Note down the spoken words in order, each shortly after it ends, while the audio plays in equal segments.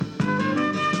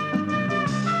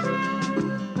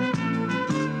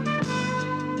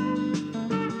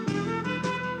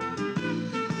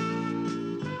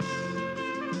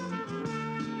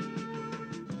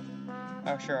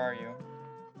sure are you?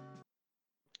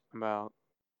 About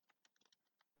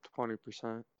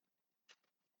 20%,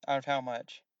 Out of how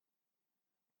much?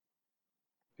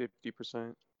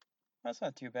 50%. That's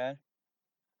not too bad.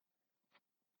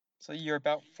 So you're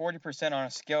about 40% on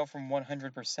a scale from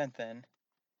 100% then.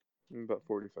 About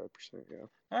 45%, yeah.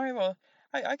 Alright, well,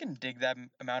 I can dig that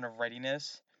amount of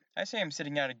readiness. I say I'm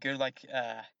sitting at a good,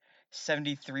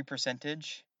 73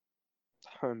 percentage.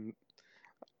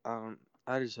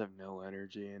 I just have no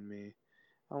energy in me.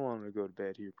 I want to go to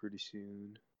bed here pretty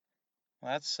soon.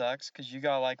 Well, that sucks, because you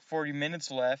got like 40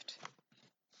 minutes left.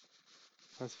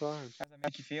 That's fine. How does that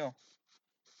make you feel?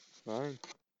 Fine.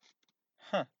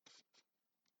 Huh.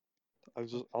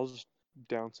 I'll just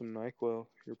down some NyQuil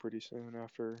here pretty soon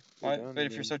after we're Well, done. but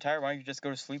if you're so tired, why don't you just go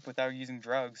to sleep without using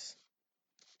drugs?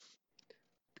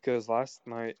 Because last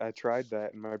night I tried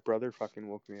that and my brother fucking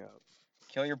woke me up.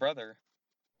 Kill your brother.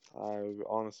 I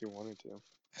honestly wanted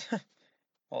to.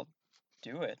 Well,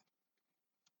 do it.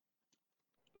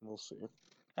 We'll see.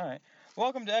 Alright.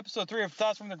 Welcome to episode 3 of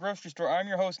Thoughts from the Grocery Store. I'm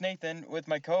your host, Nathan, with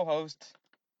my co-host...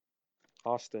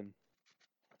 Austin.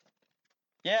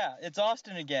 Yeah, it's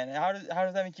Austin again. How does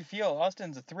that make you feel?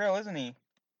 Austin's a thrill, isn't he?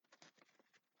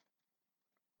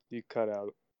 You cut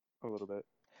out a little bit.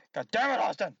 God damn it,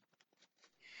 Austin!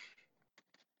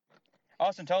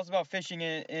 Austin, tell us about fishing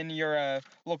in your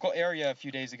local area a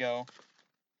few days ago.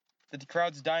 The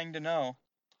crowd's dying to know.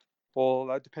 Well,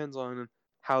 that depends on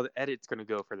how the edit's going to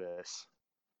go for this.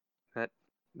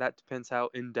 That depends how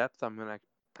in-depth I'm going to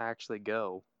actually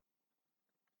go.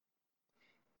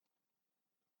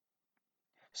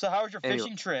 So how was your Anyway.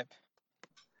 fishing trip?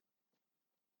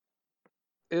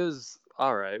 It was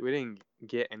alright. We didn't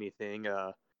get anything.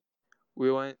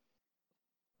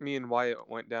 Me and Wyatt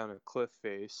went down a cliff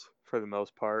face for the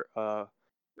most part. It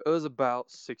was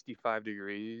about 65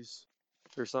 degrees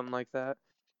or something like that.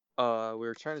 We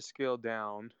were trying to scale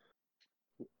down.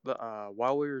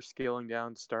 While we were scaling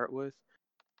down to start with,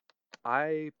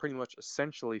 I pretty much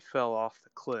essentially fell off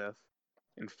the cliff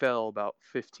and fell about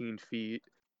 15 feet,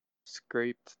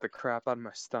 scraped the crap out of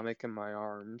my stomach and my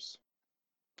arms.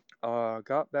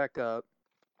 Got back up,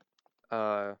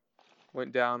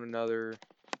 went down another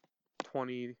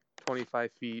 20,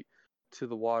 25 feet to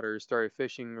the water, started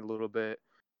fishing a little bit,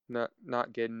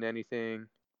 not getting anything.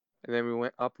 And then we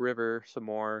went upriver some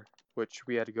more, which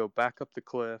we had to go back up the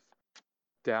cliff,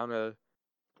 down a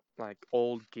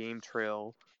old game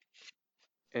trail,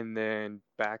 and then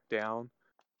back down.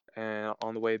 And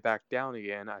on the way back down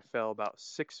again, I fell about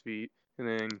 6 feet and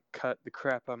then cut the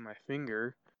crap out of my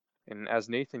finger. And as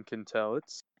Nathan can tell,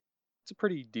 it's a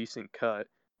pretty decent cut.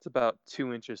 It's about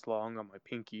 2 inches long on my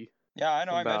pinky. Yeah, I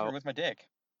know. I measured with my dick.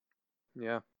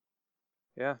 Yeah.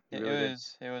 Yeah, you It really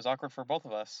did. was awkward for both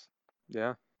of us.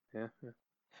 Yeah.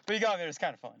 But you got me. It was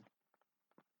kind of fun.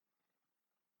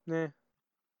 Nah.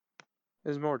 It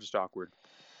was more just awkward.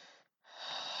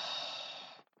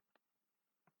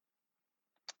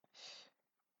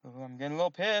 Ooh, I'm getting a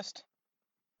little pissed.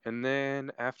 And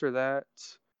then after that,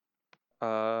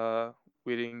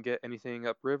 we didn't get anything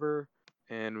upriver,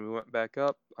 and we went back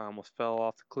up. I almost fell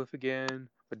off the cliff again,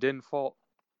 but didn't fall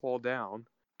down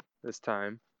this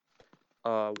time.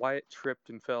 Wyatt tripped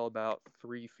and fell about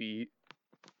 3 feet,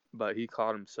 but he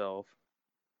caught himself.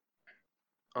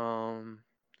 And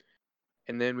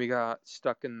then we got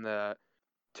stuck in the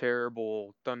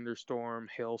terrible thunderstorm,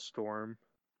 hailstorm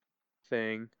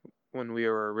thing when we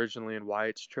were originally in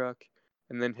Wyatt's truck,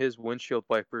 and then his windshield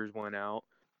wipers went out,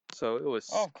 so it was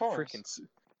Oh, of course. it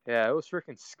was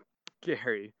freaking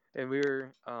scary. And we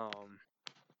were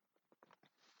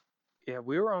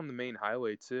we were on the main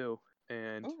highway too,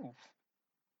 and Ooh.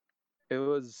 it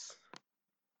was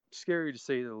scary to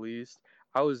say the least.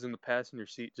 I was in the passenger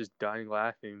seat just dying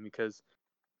laughing because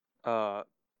the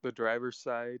driver's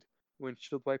side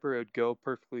windshield wiper would go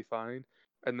perfectly fine,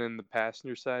 and then the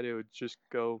passenger side it would just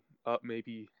go up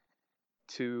maybe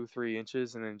 2-3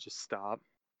 inches and then just stop.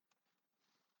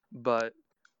 But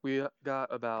we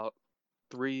got about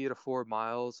 3 to 4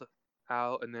 miles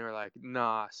out, and they were like,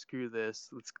 "Nah, screw this.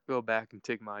 Let's go back and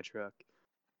take my truck."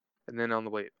 And then on the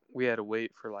way, we had to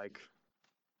wait for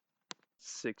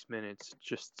 6 minutes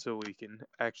just so we can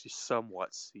actually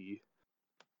somewhat see.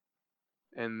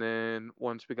 And then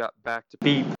once we got back to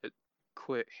beep, it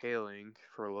quit hailing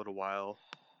for a little while.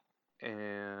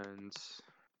 And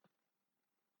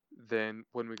then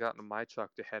when we got into my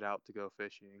truck to head out to go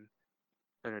fishing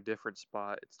in a different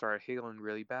spot, it started hailing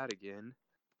really bad again.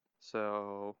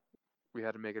 So we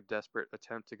had to make a desperate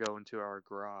attempt to go into our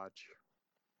garage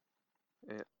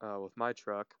with my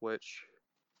truck, which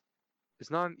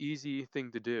is not an easy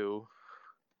thing to do.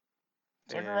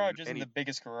 So our garage isn't the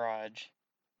biggest garage.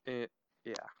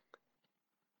 Yeah.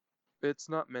 It's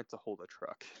not meant to hold a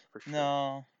truck, for sure.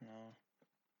 No.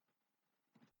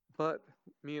 But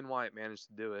me and Wyatt managed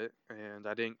to do it, and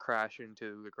I didn't crash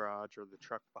into the garage or the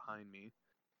truck behind me.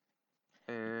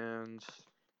 And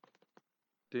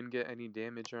didn't get any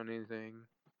damage on anything.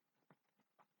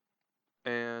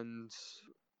 And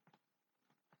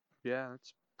yeah,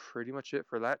 that's pretty much it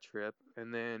for that trip.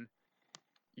 And then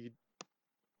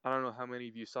I don't know how many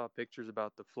of you saw pictures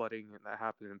about the flooding that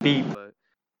happened in Beep, but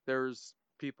there was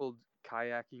people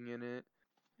kayaking in it.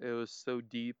 It was so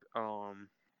deep.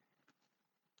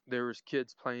 There was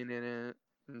kids playing in it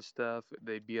and stuff.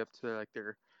 They'd be up to like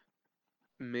their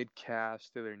mid calves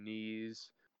to their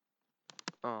knees.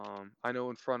 I know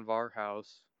in front of our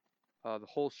house, the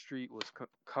whole street was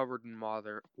covered in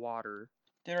water.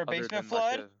 Did our Other basement than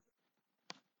flood?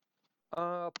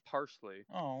 Partially.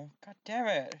 Oh, god damn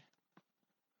it.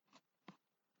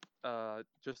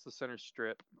 Just the center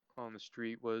strip on the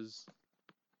street was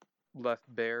left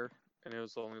bare, and it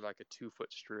was only like a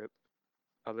 2-foot strip.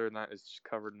 Other than that, it's just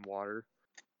covered in water.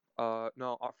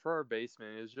 No, for our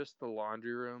basement, it was just the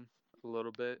laundry room a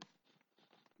little bit,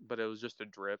 but it was just a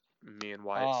drip. Me and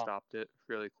Wyatt stopped it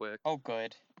really quick. Oh,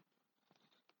 good.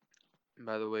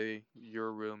 By the way,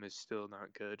 your room is still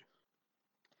not good.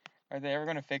 Are they ever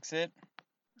gonna fix it?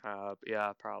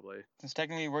 Yeah, probably. Since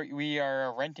technically we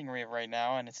are renting it right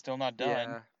now, and it's still not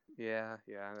done. Yeah.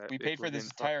 We paid for this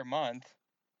entire month.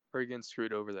 We're getting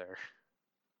screwed over there.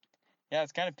 Yeah,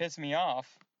 it's kind of pissed me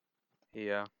off.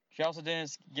 Yeah. She also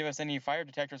didn't give us any fire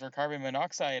detectors or carbon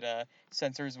monoxide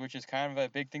sensors, which is kind of a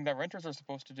big thing that renters are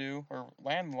supposed to do, or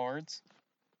landlords.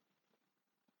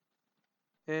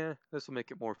 Yeah, this will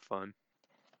make it more fun.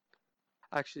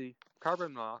 Actually,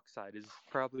 carbon monoxide is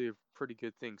probably a pretty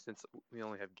good thing since we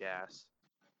only have gas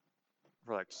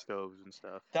for like stoves and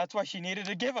stuff. That's why she needed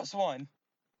to give us one.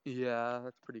 Yeah,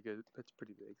 that's pretty good. That's a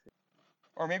pretty big thing.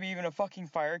 Or maybe even a fucking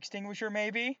fire extinguisher,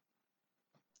 maybe?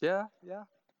 Yeah.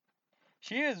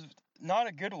 She is not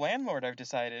a good landlord, I've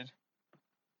decided.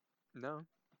 No.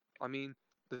 I mean,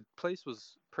 the place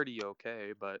was pretty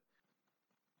okay, but...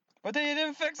 But they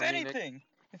didn't fix anything!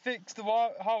 They fixed the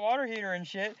hot water heater and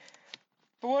shit.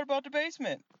 But what about the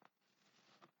basement?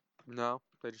 No,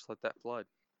 they just let that flood.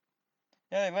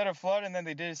 Yeah, they let it flood, and then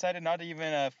they decided not to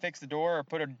even fix the door or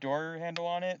put a door handle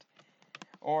on it.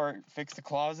 Or fix the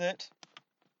closet.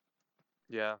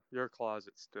 Yeah, your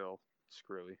closet's still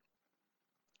screwy.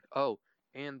 Oh,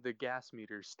 and the gas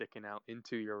meter's sticking out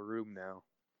into your room now.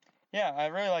 Yeah, I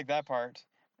really like that part.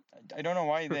 I don't know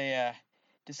why they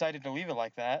decided to leave it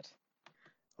like that.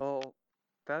 Oh,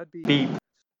 that'd be...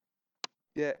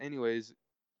 Yeah, anyways,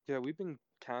 yeah, we've been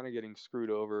kind of getting screwed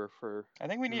over for... I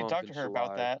think we need to talk to her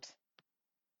about that.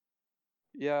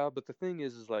 Yeah, but the thing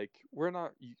is like, we're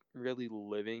not really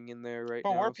living in there right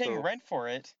now. But we're paying rent for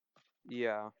it.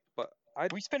 Yeah, but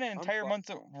we spent an entire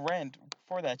month's rent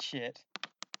for that shit.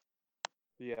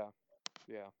 Yeah.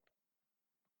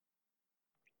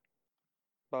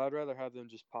 But I'd rather have them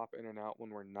just pop in and out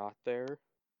when we're not there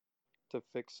to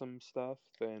fix some stuff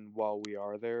than while we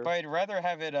are there. But I'd rather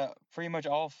have it pretty much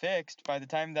all fixed by the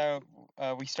time that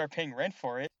we start paying rent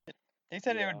for it. They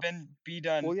said it would be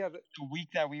done the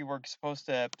week that we were supposed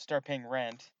to start paying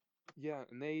rent. Yeah,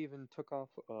 and they even took off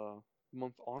a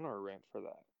month on our rent for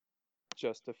that,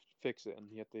 just to fix it, and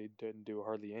yet they didn't do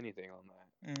hardly anything on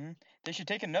that. They should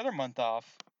take another month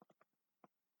off.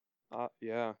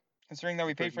 Yeah. Considering that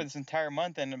we paid for this entire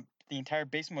month and the entire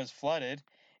basement was flooded,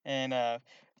 and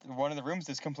one of the rooms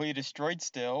is completely destroyed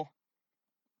still.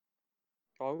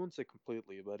 I wouldn't say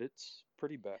completely, but it's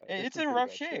pretty bad. It's in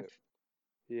rough shape.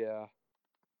 Yeah.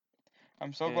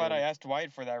 I'm so glad I asked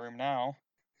Wyatt for that room now.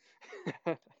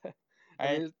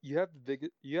 I mean, you have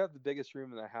the biggest room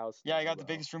in the house. Yeah, I got the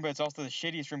biggest room, but it's also the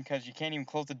shittiest room because you can't even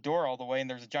close the door all the way, and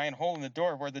there's a giant hole in the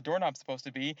door where the doorknob's supposed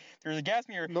to be. There's a gas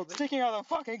meter sticking out of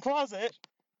the fucking closet.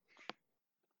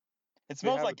 It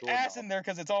smells like ass in there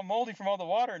because it's all moldy from all the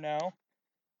water now.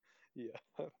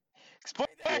 Yeah. Explain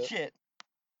that shit.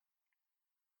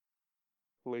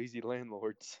 Lazy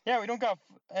landlords. Yeah, we don't got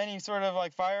any sort of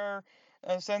like fire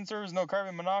sensors, no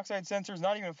carbon monoxide sensors,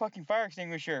 not even a fucking fire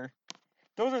extinguisher.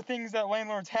 Those are things that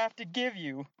landlords have to give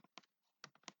you.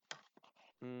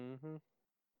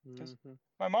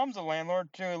 My mom's a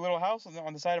landlord to a little house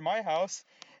on the side of my house,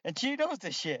 and she knows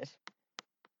this shit.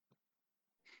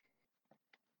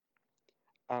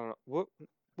 I don't know.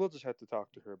 We'll just have to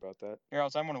talk to her about that. Or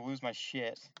else I'm gonna lose my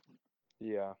shit.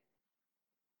 Yeah.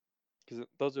 Because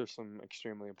those are some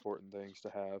extremely important things to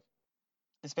have.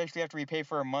 Especially after we pay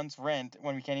for a month's rent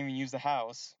when we can't even use the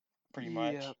house, pretty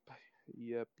much.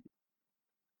 Yep.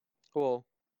 Well,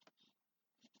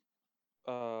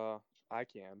 I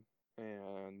can,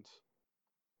 and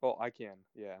well, I can,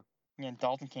 yeah, Yeah,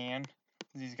 Dalton can.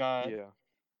 'Cause he's got. yeah,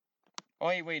 Oh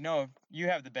wait, no. You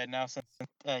have the bed now since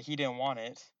he didn't want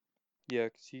it. yeah,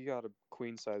 'cause he got a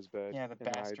queen size bed, Yeah, the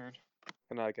bastard.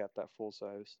 and I got that full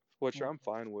size, which Yeah. I'm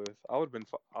fine with. I would have been.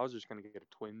 I was just gonna get a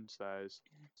twin size,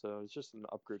 so it's just an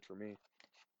upgrade for me.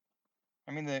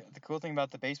 I mean, the cool thing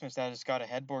about the basement is that it's got a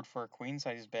headboard for a queen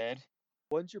size bed.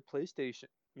 When's your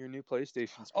new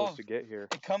PlayStation supposed Oh, to get here?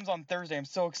 it comes on Thursday. I'm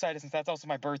so excited since that's also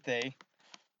my birthday.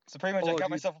 So pretty much I Oh, got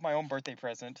dude, myself my own birthday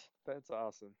present. that's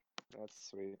awesome. That's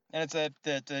sweet. And it's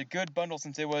the good bundle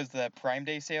since it was the Prime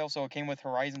Day sale, so it came with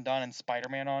Horizon Dawn and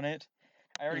Spider-Man on it.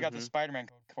 I already got the Mhm. Spider-Man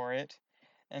code for it.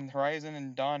 And Horizon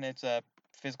and Dawn, it's a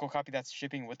physical copy that's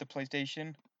shipping with the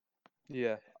PlayStation.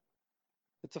 Yeah,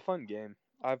 it's a fun game.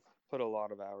 I've put a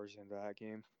lot of hours into that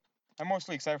game. I'm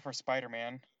mostly excited for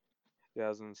Spider-Man. Yeah, I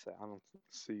was gonna say I don't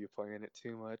see you playing it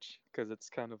too much because it's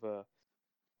kind of a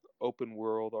open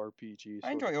world RPG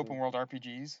I sort enjoy of open thing. world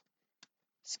RPGs.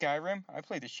 Skyrim, I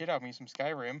played the shit out of me some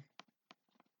Skyrim.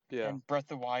 Yeah, And Breath of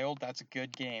the Wild, that's a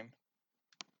good game.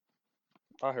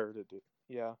 I heard it.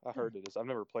 Yeah, I heard it is. I've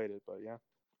never played it, but yeah.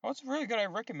 Oh, it's really good. I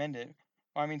recommend it.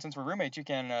 Well, I mean, since we're roommates, you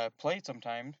can play it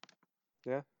sometime.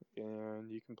 Yeah,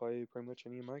 and you can play pretty much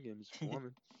any of my games if you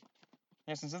want.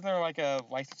 Yeah, since isn't there like a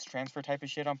license transfer type of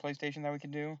shit on PlayStation that we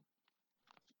can do?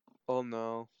 Oh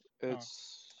no, Oh,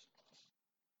 it's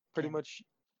pretty damn it. much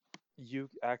you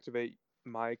activate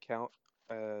my account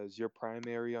as your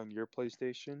primary on your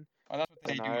PlayStation, Oh, that's what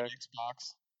they and do on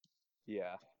Xbox.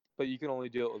 yeah, but you can only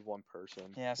do it with one person.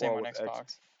 Yeah, same Well, on with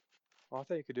Xbox. well, I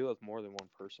thought you could do it with more than one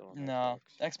person on No,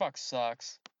 Xbox. Xbox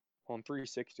sucks. On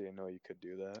 360, I know you could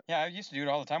do that. Yeah, I used to do it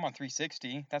all the time on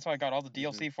 360. That's why I got all the Mhm.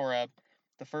 DLC for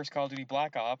the first Call of Duty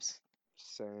Black Ops.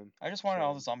 Same. I just wanted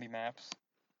all the Same. zombie maps.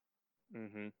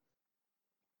 Mhm.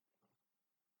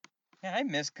 Yeah, I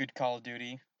miss good Call of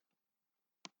Duty.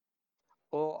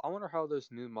 Well, I wonder how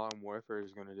this new Modern Warfare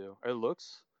is gonna do. It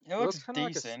looks. It It looks looks kind of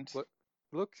like a decent. split.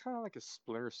 It looks kind of like a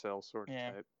Splinter Cell sort of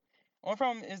Yeah. type. Only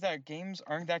problem is that games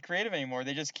aren't that creative anymore.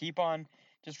 They just keep on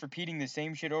just repeating the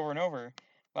same shit over and over.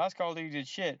 Last Call of Duty did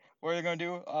shit. What are they gonna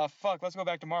do? Fuck, let's go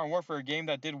back to Modern Warfare, a game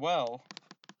that did well.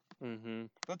 Mhm.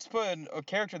 Let's put a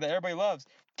character that everybody loves,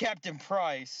 Captain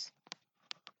Price.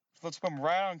 Let's put him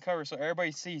right on cover so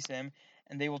everybody sees him,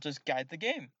 and they will just guide the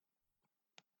game.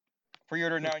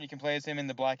 Pre-order now, and you can play as him in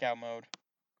the blackout mode.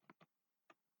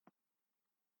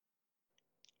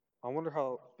 I wonder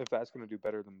how if that's gonna do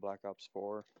better than Black Ops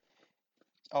 4.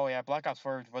 Oh yeah, Black Ops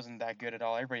 4 wasn't that good at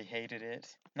all. Everybody hated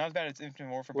it. Not as bad as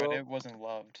Infinite Warfare, but Well, it wasn't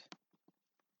loved.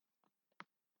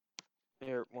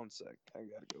 here, one sec. I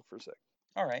gotta go for a sec.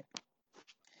 Alright.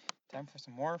 Time for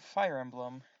some more Fire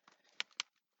Emblem.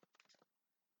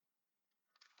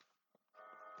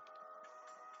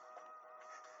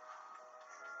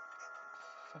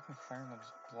 Fucking Fire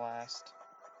Emblem's blast.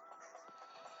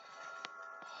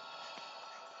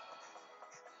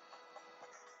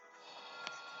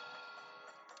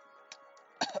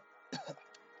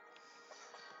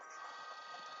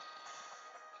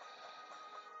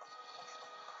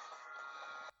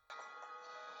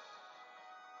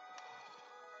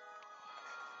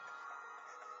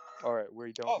 All right,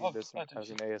 we don't need this as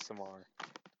an ASMR.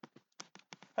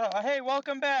 Hey,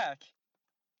 welcome back!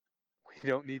 We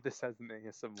don't need this as an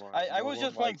ASMR. I No was one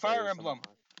just playing likes Fire Emblem.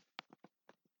 ASMR.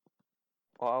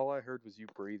 All I heard was you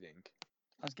breathing.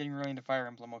 I was getting really into Fire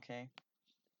Emblem, okay?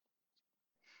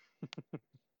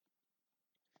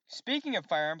 Speaking of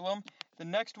Fire Emblem, the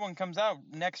next one comes out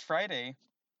next Friday,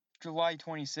 July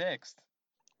 26th.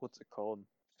 What's it called?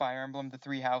 Fire Emblem: The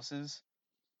Three Houses.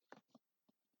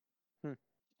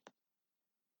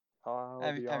 I'll be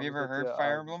Have you honest ever with you. heard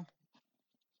Fire Emblem?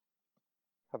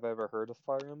 Have I ever heard of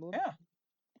Fire Emblem? Yeah.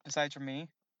 Besides from me.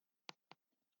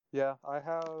 Yeah, I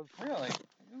have. Really?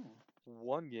 Ooh.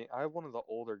 One game. I have one of the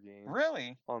older games.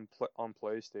 Really? On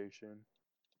PlayStation.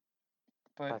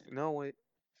 But No, wait.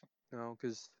 No,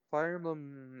 because Fire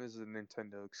Emblem is a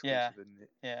Nintendo yeah, exclusive, isn't it?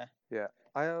 yeah. Yeah.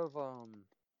 I have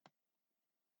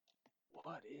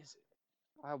What is it?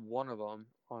 I have one of them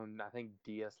on I think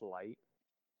DS Lite.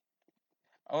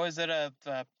 Oh, is it a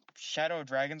Shadow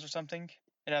Dragons or something?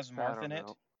 It has I Marth don't in it.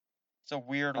 know. It's a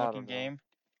weird I looking don't know. game.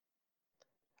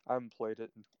 I haven't played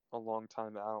it in a long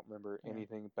time. I don't remember Yeah.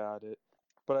 anything about it,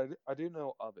 but I do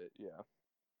know of it. Yeah.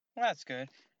 Well, that's good.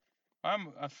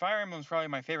 Fire Emblem's probably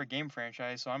my favorite game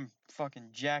franchise, so I'm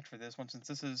fucking jacked for this one since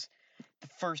this is the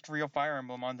first real Fire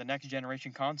Emblem on the next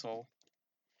generation console,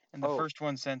 and the Oh, first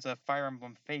one since Fire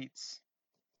Emblem Fates.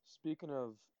 speaking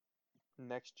of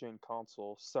next gen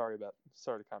console, sorry to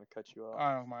kind of cut you off.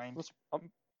 I don't mind.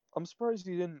 I'm surprised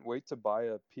you didn't wait to buy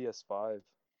a PS5.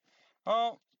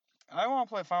 Oh, I want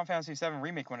to play Final Fantasy VII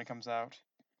Remake when it comes out.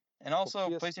 And also,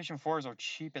 PS PlayStation 4s are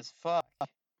cheap as fuck.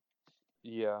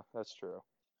 Yeah, that's true.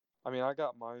 I mean, I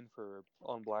got mine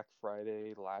on Black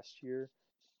Friday last year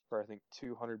for I think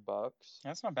 $200,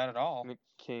 That's not bad at all. and it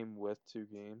came with 2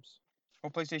 games.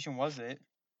 What PlayStation was it?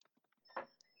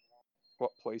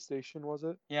 What PlayStation was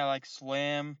it? Yeah, like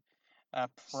Slim, It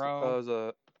Pro. was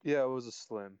a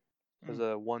Slim. It was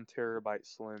a 1 terabyte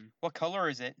Slim What color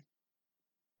is it?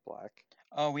 black.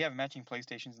 Oh, we have matching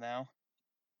PlayStations now.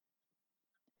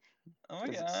 Oh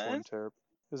my god.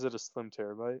 Is it a Slim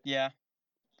terabyte? Yeah.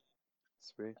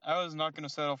 Sweet. I was not going to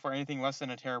settle for anything less than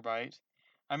a terabyte.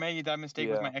 I made that mistake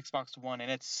with my Xbox One, and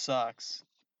it sucks.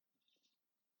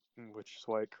 Which is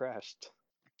why it crashed.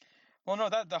 Well, no,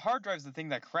 the hard drive's the thing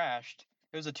that crashed.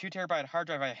 It was a 2 terabyte hard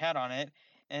drive I had on it,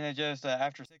 and it just,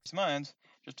 after 6 months,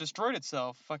 just destroyed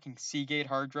itself. Fucking Seagate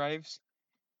hard drives.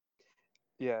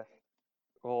 Yeah.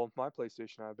 Well, my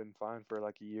PlayStation I've been fine for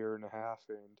like a year and a half,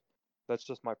 and that's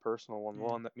just my personal one. The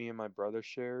one that me and my brother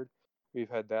shared. We've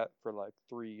had that for like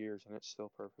 3 years, and it's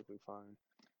still perfectly fine.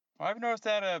 Well, I've noticed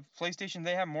that PlayStation,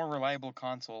 they have more reliable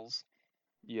consoles.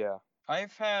 Yeah.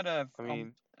 I've had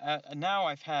now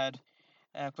I've had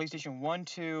PlayStation 1,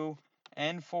 2,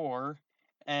 and 4,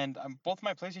 and both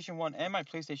my PlayStation 1 and my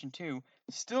PlayStation 2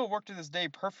 still work to this day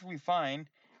perfectly fine,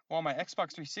 while my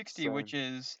Xbox 360, Same. which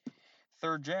is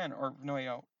 3rd gen, or no, wait,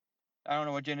 no, I don't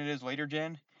know what gen it is, later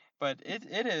gen, but it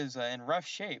is in rough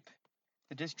shape.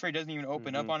 The disc tray doesn't even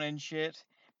open up on it and shit.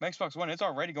 My Xbox One, it's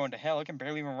already going to hell. It can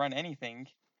barely even run anything.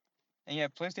 And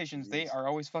yet PlayStations, they are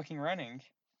always fucking running.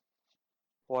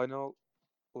 Well, I know,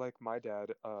 like my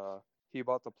dad, he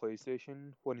bought the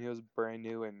PlayStation when he was brand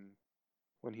new and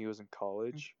when he was in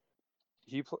college.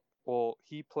 He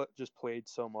just played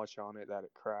so much on it that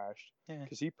it crashed. Yeah.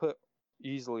 Because he put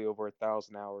easily over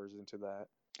 1,000 hours into that.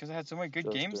 Because it had so many good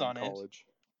just games during on college.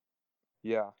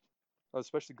 Yeah,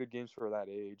 especially good games for that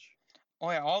age. Oh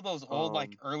yeah, all those old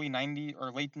like early 90s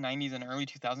or late 90s and early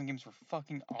 2000 games were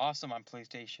fucking awesome on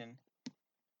PlayStation.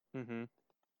 Mhm.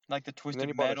 Like the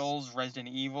Twisted Metals, Resident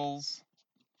Evils,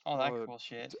 all that cool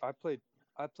shit. I played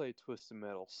Twisted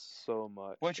Metal so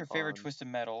much. What's your favorite Twisted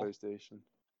Metal? PlayStation.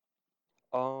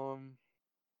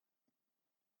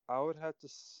 I would have to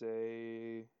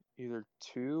say either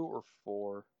 2 or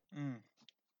 4.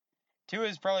 2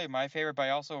 is probably my favorite, but I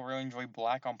also really enjoy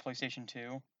Black on PlayStation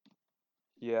 2.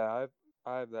 Yeah,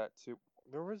 I have that too.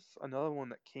 There was another one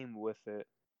that came with it.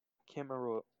 I can't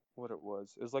remember what it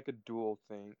was. It was like a dual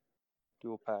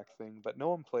pack thing, but no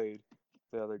one played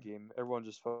the other game. Everyone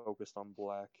just focused on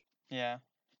Black. Yeah.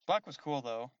 Black was cool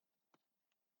though.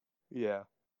 Yeah.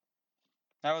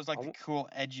 That was like the cool,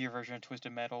 edgier version of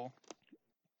Twisted Metal.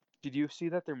 Did you see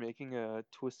that they're making a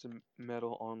Twisted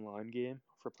Metal online game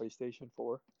for PlayStation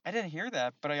 4? I didn't hear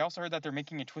that, but I also heard that they're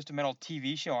making a Twisted Metal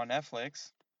TV show on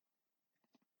Netflix.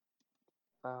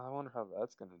 I wonder how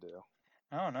that's gonna do.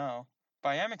 I don't know. But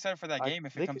I am excited for that game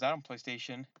if it comes out on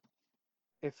PlayStation.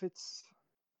 If it's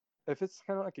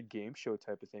kind of like a game show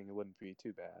type of thing, it wouldn't be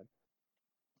too bad.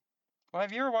 Well,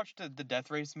 have you ever watched the Death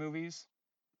Race movies?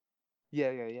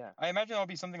 Yeah. I imagine it'll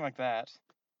be something like that.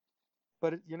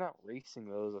 But you're not racing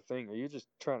though as a thing. Are you just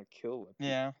trying to kill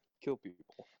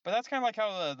people? But that's kind of like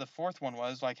how the fourth one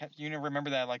was. Like, you remember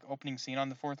that like opening scene on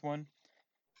the fourth one,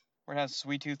 where it has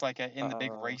Sweet Tooth like in the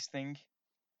big race thing.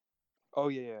 Oh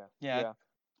yeah.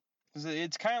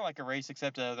 It's kind of like a race,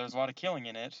 except there's a lot of killing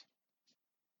in it.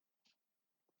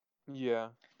 Yeah.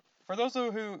 For those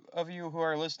of you who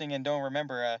are listening and don't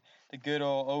remember the good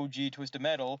old OG Twisted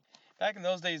Metal, back in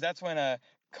those days, that's when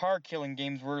car killing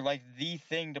games were like the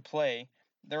thing to play.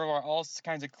 There were all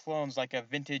kinds of clones, like a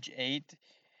Vintage 8,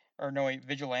 or no wait,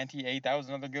 Vigilante 8, that was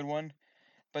another good one.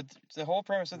 But the whole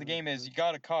premise of the game is you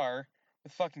got a car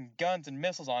with fucking guns and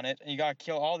missiles on it, and you gotta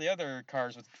kill all the other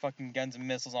cars with fucking guns and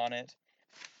missiles on it.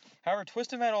 However,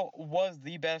 Twisted Metal was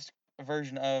the best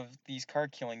version of these car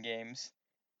killing games.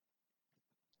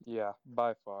 Yeah,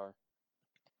 by far.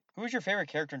 Who was your favorite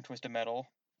character in Twisted Metal?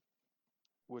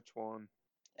 Which one?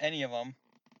 Any of them.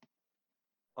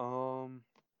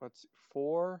 Let's see.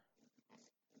 4.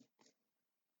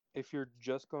 If you're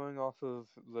just going off of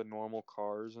the normal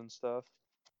cars and stuff,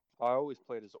 I always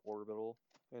played as Orbital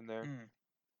in there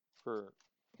for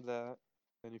that.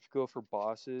 And if you go for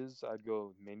bosses, I'd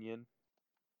go Minion,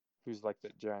 who's like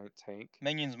that giant tank.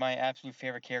 Minion's my absolute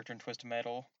favorite character in Twisted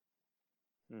Metal.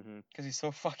 Because he's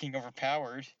so fucking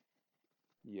overpowered.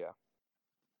 Yeah.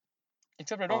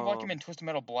 Except I don't like him in Twisted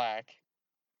Metal Black.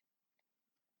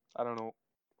 I don't know.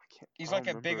 He's like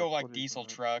a big old like diesel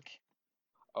truck.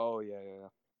 Oh yeah.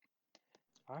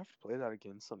 I have to play that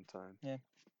again sometime. Yeah.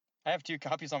 I have 2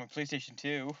 copies on my PlayStation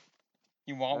 2.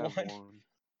 You I want have one? one.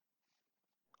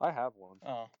 I have one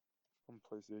Oh. on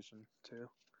PlayStation 2.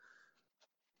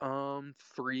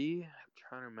 3. I'm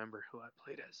trying to remember who I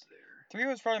played as there. 3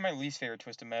 was probably my least favorite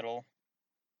Twisted Metal.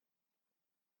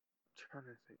 I'm trying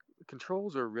to think. The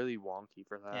controls are really wonky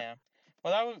for that. Yeah.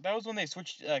 Well, that was when they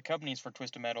switched companies for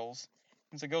Twisted Metals.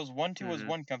 Since it goes 1, 2 was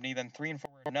one company, then 3 and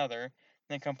 4 were another, and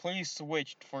then completely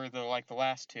switched for the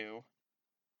last 2.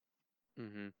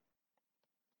 Mm-hmm.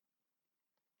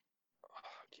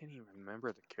 I can't even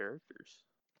remember the characters.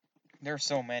 There's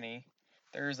so many.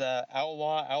 There's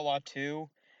Outlaw 2,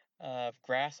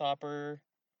 Grasshopper.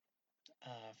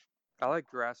 I like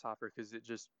Grasshopper because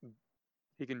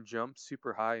he can jump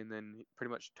super high and then he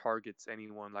pretty much targets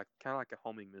anyone, kind of like a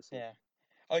homing missile. Yeah.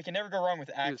 Oh, you can never go wrong with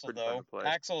He was Axel, pretty fun though. to play.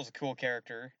 Axel is a cool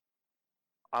character.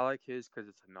 I like his because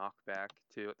it's a knockback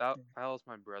too. That was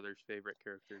my brother's favorite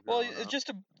character. Well, it's just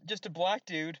a black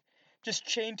dude, just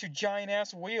chained to giant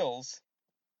ass wheels.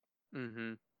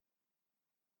 Mm-hmm.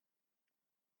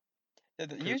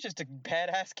 He was just a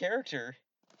badass character.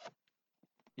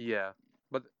 Yeah,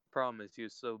 but the problem is he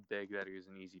was so big that he was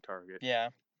an easy target.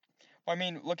 Yeah. Well, I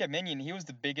mean, look at Minion. He was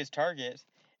the biggest target,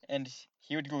 and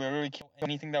he would literally kill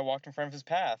anything that walked in front of his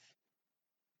path.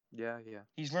 Yeah.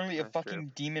 He's literally a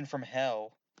fucking demon from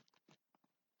hell.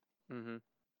 Mm-hmm.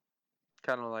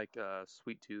 Kind of like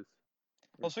Sweet Tooth.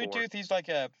 Well, Sweet Tooth, he's like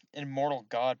an immortal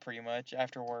god, pretty much,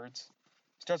 afterwards.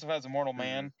 Starts off as a mortal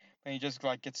man, and he just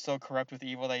gets so corrupt with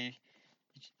evil that he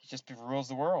just rules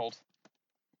the world.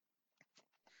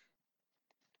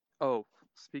 Oh,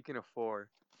 speaking of 4,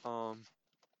 I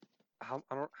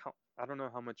don't know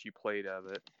how much you played of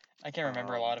it. I can't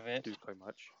remember a lot of it. Did you play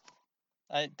much?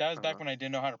 That was back when I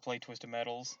didn't know how to play Twisted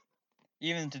Metals.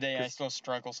 Even today, I still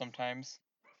struggle sometimes.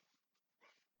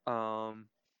 I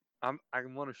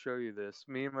want to show you this.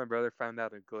 Me and my brother found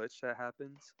out a glitch that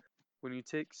happens when you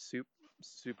take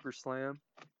Super Slam,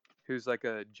 who's like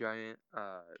a giant,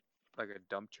 like a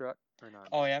dump truck. Or not?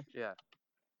 Oh yeah. Yeah.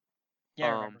 Yeah, I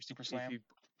remember Super Slam.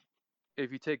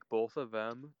 If you take both of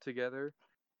them together,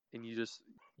 and you just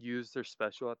use their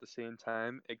special at the same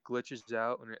time, it glitches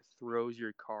out and it throws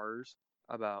your cars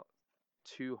about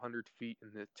 200 feet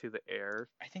to the air.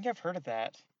 I think I've heard of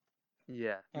that.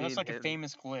 Yeah. That's like a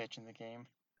famous glitch in the game.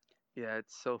 Yeah,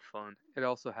 it's so fun. It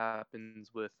also happens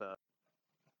with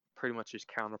pretty much his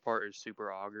counterpart is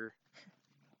Super Augur,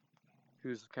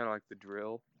 who's kind of like the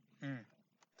drill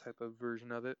type of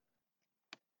version of it.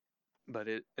 But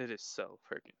it is so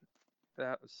freaking.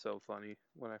 That was so funny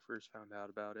when I first found out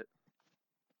about it.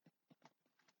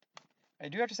 I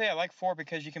do have to say I like 4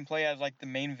 because you can play as like the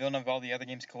main villain of all the other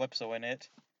games, Calypso, in it.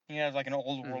 He has like an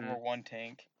old World War I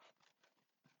tank.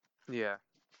 Yeah,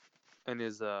 and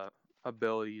his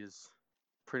ability is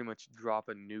pretty much drop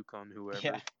a nuke on whoever.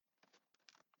 Yeah.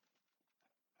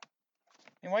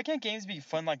 And why can't games be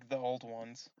fun like the old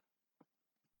ones?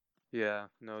 Yeah,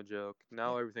 no joke.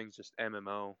 Now everything's just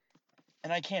MMO.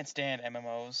 And I can't stand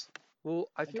MMOs. Well,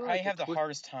 I feel like I have the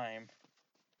hardest time.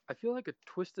 I feel like a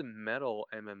Twisted Metal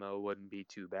MMO wouldn't be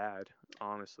too bad,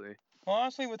 honestly. Well,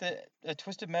 honestly, with a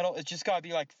Twisted Metal, it's just gotta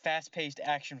be like fast-paced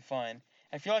action fun.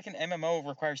 I feel like an MMO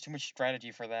requires too much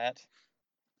strategy for that.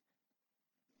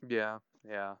 Yeah,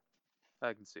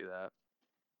 I can see that.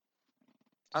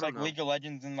 It's like League of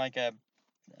Legends and like a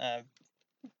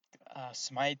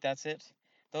Smite. That's it.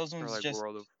 Those ones like just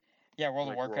World of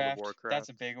Warcraft. That's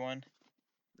a big one.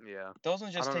 Yeah. Those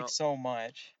ones just take so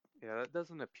much. Yeah, that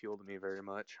doesn't appeal to me very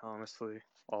much, honestly.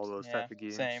 All those type of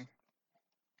games. Same.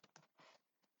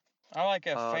 I like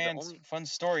fun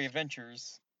story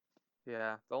adventures.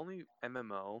 Yeah, the only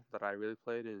MMO that I really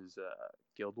played is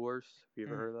Guild Wars. Have you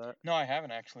ever heard of that? No, I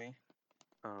haven't actually.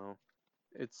 Oh,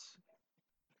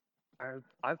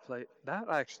 I've played that.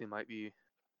 Actually, might be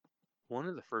one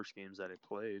of the first games that I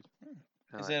played.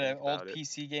 Is it an old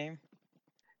PC game?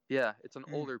 Yeah, it's an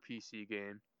older PC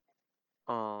game.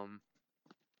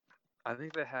 I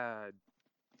think they had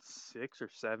 6 or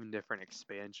 7 different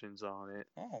expansions on it.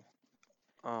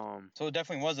 Oh. So it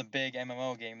definitely was a big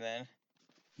MMO game then.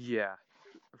 Yeah,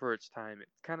 for its time, it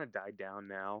kind of died down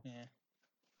now. Yeah.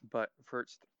 But for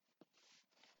its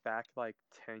back like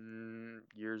 10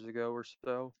 years ago or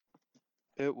so,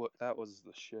 that was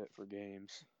the shit for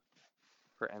games,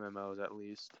 for MMOs at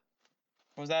least.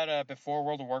 Was that before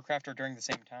World of Warcraft or during the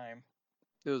same time?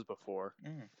 It was before.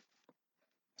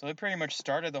 So it pretty much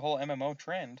started the whole MMO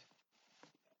trend.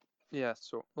 Yeah,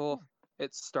 so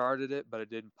it started it, but it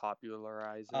didn't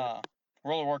popularize it.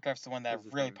 World of Warcraft's the one that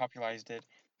really popularized it.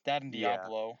 That and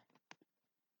Diablo.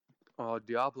 Oh,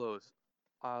 Diablo is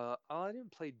I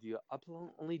didn't play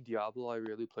only Diablo I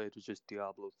really played was just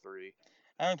Diablo 3.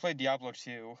 I only played Diablo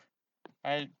 2.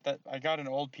 I got an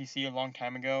old PC a long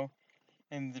time ago,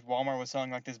 and Walmart was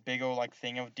selling like this big old like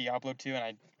thing of Diablo 2, and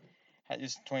I had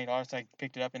just $20, so I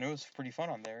picked it up, and it was pretty fun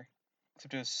on there.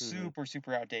 Except it was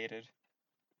super outdated.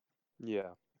 Yeah.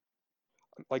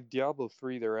 Like Diablo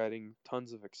 3, they're adding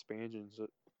tons of expansions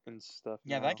and stuff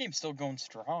Yeah, now. that game's still going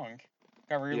strong.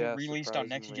 Got released on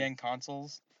next gen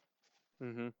consoles.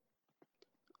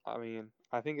 I mean,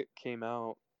 I think it came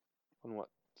out on what?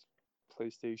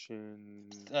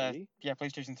 PlayStation 3? Yeah,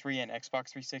 PlayStation 3 and Xbox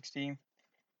 360.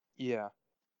 Yeah.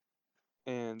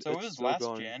 And So it was last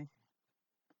gen.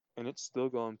 And it's still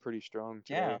going pretty strong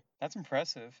today. Yeah, that's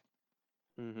impressive.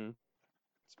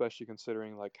 Especially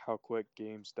considering like how quick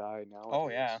games die nowadays. Oh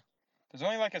yeah. There's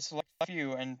only like a select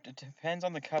few, and it depends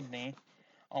on the company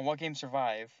on what games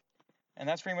survive. And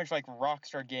that's pretty much like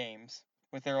Rockstar Games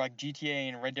with their like GTA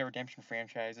and Red Dead Redemption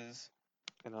franchises.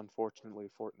 And unfortunately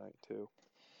Fortnite too.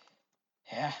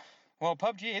 Yeah. Well,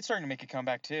 PUBG, it's starting to make a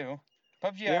comeback too.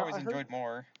 PUBG I always enjoyed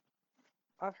more.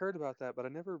 I've heard about that, but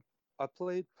I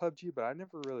played PUBG, but I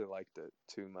never really liked it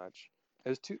too much. It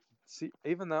was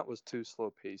even that was too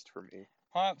slow paced for me.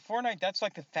 Fortnite, that's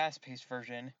like the fast paced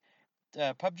version.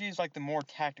 PUBG is like the more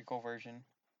tactical version.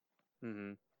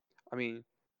 I mean,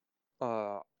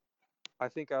 I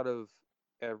think out of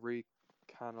every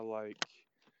kind of like,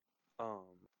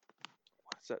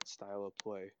 what's that style of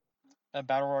play? A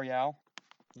battle royale.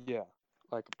 Yeah,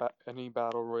 like any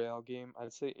battle royale game,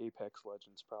 I'd say Apex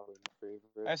Legends probably my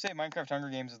favorite. I'd say Minecraft Hunger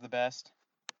Games is the best.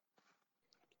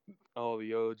 Oh,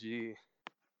 the OG.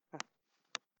 The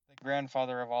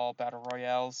grandfather of all battle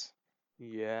royales.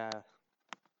 Yeah.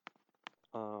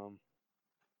 I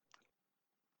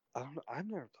don't know. I've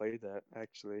never played that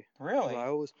actually. Really? But I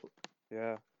always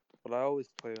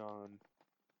played on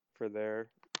for there.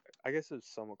 I guess it's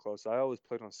somewhat close. I always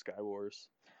played on Skywars.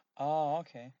 Oh,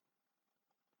 okay.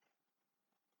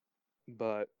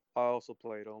 But I also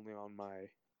played only on my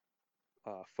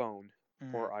phone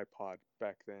or iPod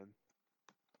back then.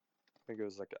 I think it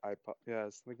was like an iPod. Yeah, I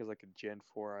think it was like a Gen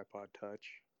 4 iPod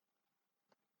Touch.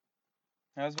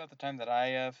 That was about the time that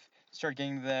I started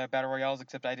getting the battle royales,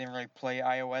 except I didn't really play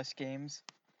iOS games.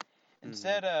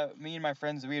 Instead, me and my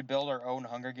friends, we would build our own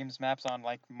Hunger Games maps on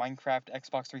like Minecraft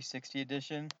Xbox 360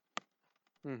 edition.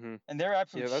 And they're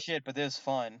absolute shit, but it was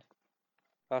fun.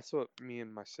 That's what me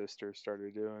and my sister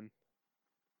started doing.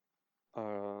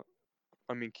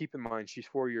 I mean, keep in mind she's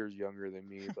 4 years younger than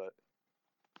me, but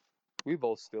we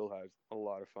both still had a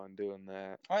lot of fun doing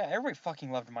that. Oh yeah, everybody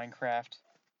fucking loved Minecraft.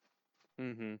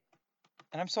 And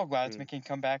I'm so glad it's making a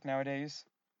comeback nowadays.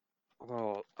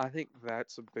 Oh, I think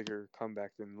that's a bigger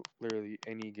comeback than literally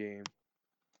any game.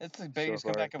 It's the biggest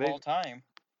comeback of all time.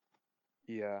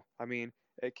 Yeah, I mean,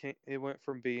 it went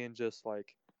from being just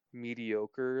like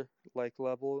mediocre like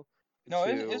level. No,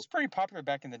 it's pretty popular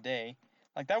back in the day.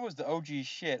 Like that was the OG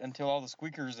shit until all the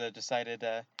squeakers decided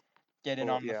to get in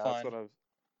on the fun.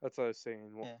 That's what I was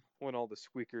saying. Yeah. When all the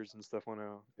squeakers and stuff went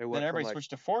out, it went from like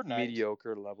switched to Fortnite.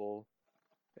 Mediocre level,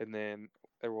 and then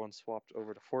everyone swapped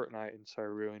over to Fortnite and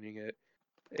started ruining it.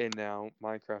 And now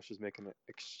Minecraft is making an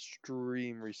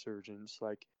extreme resurgence.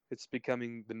 Like it's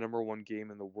becoming the #1 game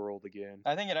in the world again.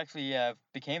 I think it actually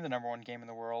became the #1 game in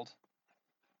the world.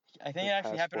 I think it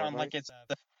actually happened on like its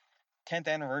 10th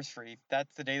anniversary.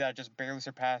 That's the day that it just barely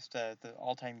surpassed the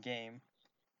all-time game.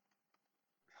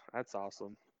 That's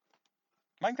awesome.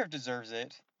 Minecraft deserves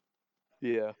it.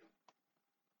 Yeah.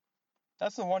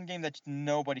 That's the one game that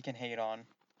nobody can hate on.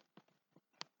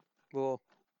 Well,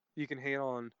 you can hate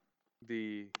on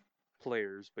the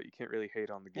players, but you can't really hate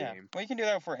on the game. Yeah. Well, you can do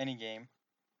that for any game.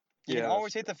 You can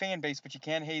always hate the fan base, but you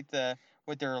can't hate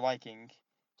what they're liking,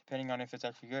 depending on if it's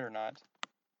actually good or not.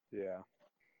 Yeah.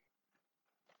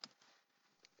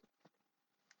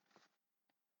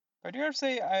 I do have to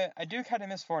say, I do kind of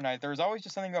miss Fortnite. There was always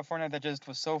just something about Fortnite that just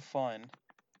was so fun.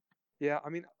 Yeah, I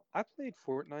mean, I played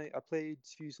Fortnite. I played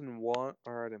Season 1,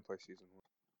 or I didn't play Season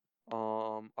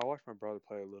 1. I watched my brother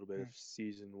play a little bit of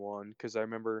Season 1, because I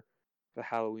remember the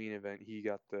Halloween event, he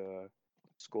got the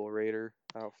Skull Raider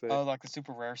outfit. Oh, like the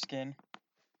super rare skin?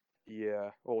 Yeah,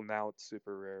 well, now it's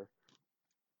super rare.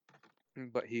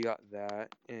 But he got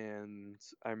that, and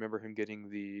I remember him getting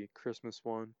the Christmas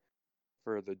one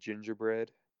for the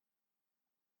gingerbread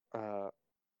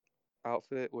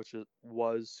outfit, which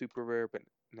was super rare, but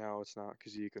now it's not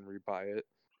because you can rebuy it.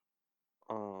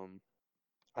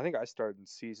 I think I started in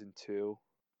Season 2,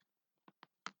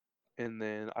 and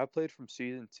then I played from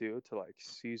Season 2 to like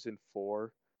Season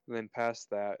 4, and then past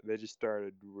that, they just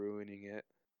started ruining it.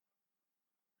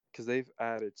 Because they've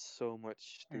added so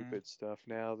much Mm. stupid stuff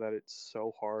now that it's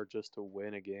so hard just to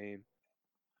win a game.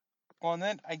 Well, and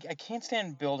then I can't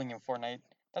stand building in Fortnite.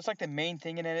 That's like the main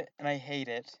thing in it, and I hate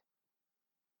it.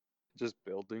 Just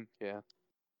building, yeah.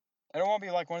 I don't want to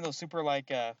be like one of those super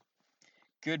like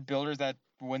good builders that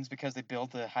wins because they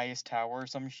build the highest tower or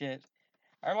some shit.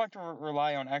 I like to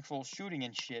rely on actual shooting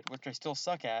and shit, which I still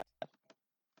suck at.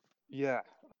 Yeah,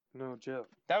 no joke.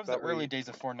 That was the That early way, days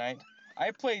of Fortnite.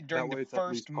 I played during the it's at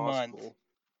first least month. possible.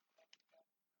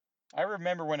 I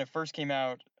remember when it first came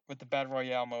out with the Battle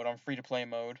Royale mode on free-to-play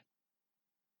mode.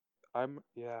 I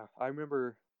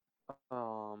remember,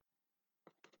 I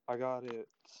got it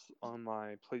on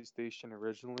my PlayStation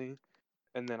originally,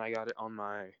 and then I got it on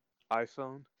my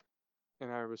iPhone,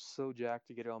 and I was so jacked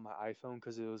to get it on my iPhone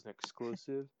because it was an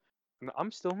exclusive. And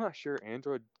I'm still not sure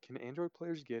can Android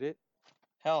players get it?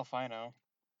 Hell if I know.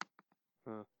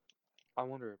 I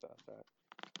wonder about that.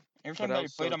 Every time that I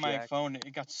played on my phone,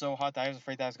 it got so hot that I was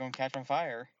afraid that I was going to catch on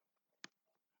fire.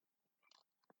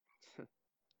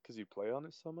 Because you play on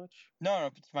it so much? No,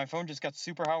 my phone just got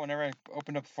super hot whenever I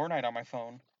opened up Fortnite on my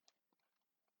phone.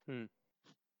 I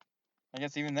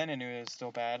guess even then I knew it was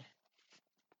still bad.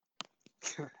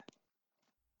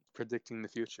 Predicting the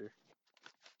future.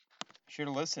 Should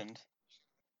have listened.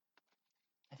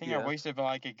 I think I wasted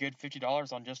like a good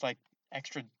 $50 on just like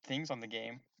extra things on the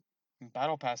game.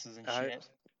 Battle passes and shit.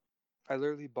 I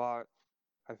literally bought,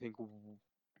 I think,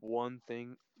 one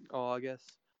thing. Oh, I guess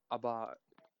I bought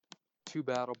 2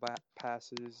 battle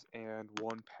passes and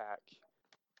 1 pack.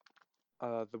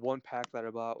 The 1 pack that I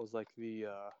bought was like the,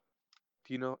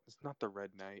 do you know? It's not the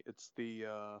Red Knight. It's the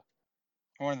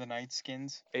one of the Knight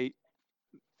skins.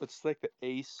 It's like the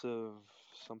Ace of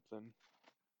something.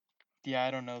 Yeah,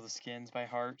 I don't know the skins by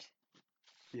heart.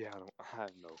 Yeah, I have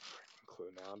no freaking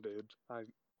clue now, dude. I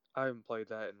haven't played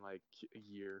that in like a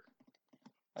year.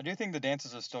 I do think the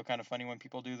dances are still kind of funny when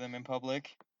people do them in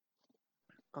public.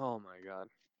 Oh my god.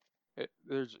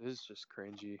 It's just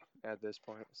cringy at this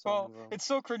point. Well, it's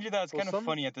so cringy that it's kind of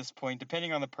funny at this point,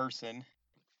 depending on the person.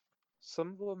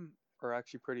 Some of them are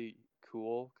actually pretty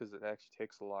cool because it actually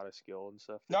takes a lot of skill and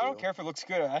stuff to No, do. I don't care if it looks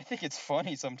good. I think it's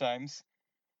funny sometimes.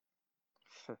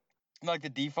 Like the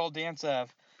default dance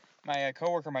of my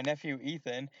coworker, my nephew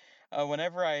Ethan.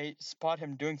 Whenever I spot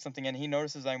him doing something and he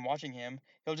notices I'm watching him,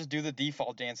 he'll just do the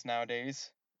default dance nowadays.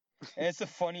 And it's the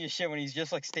funniest shit when he's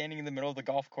just like standing in the middle of the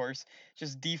golf course,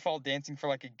 just default dancing for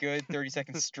like a good 30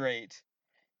 seconds straight.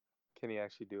 Can he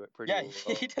actually do it pretty well?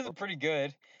 Yeah, he does it pretty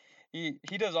good.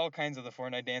 He does all kinds of the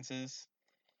Fortnite dances.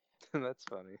 That's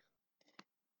funny.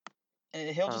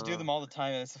 And he'll just do them all the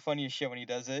time, and it's the funniest shit when he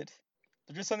does it.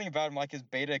 There's just something about him, like his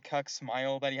beta cuck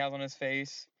smile that he has on his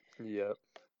face. Yep.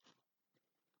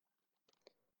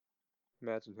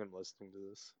 Imagine him listening to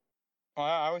this. Well,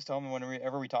 I always tell him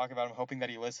whenever we talk about him, hoping that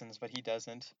he listens, but he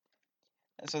doesn't.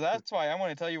 And so that's why I want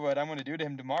to tell you what I'm going to do to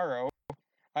him tomorrow.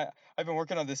 I've been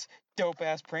working on this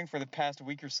dope-ass prank for the past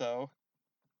week or so.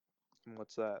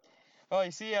 What's that? Well,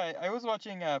 you see, I was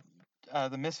watching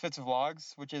the Misfits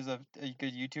Vlogs, which is a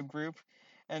good YouTube group.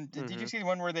 And did you see the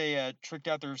one where they tricked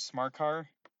out their smart car?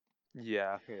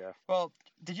 Yeah. Well,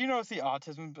 did you notice the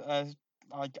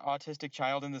autistic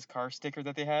child in this car sticker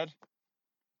that they had?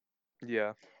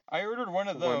 Yeah. I ordered one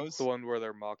of those. The one where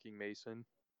they're mocking Mason.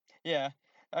 Yeah.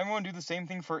 I'm going to do the same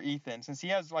thing for Ethan, since he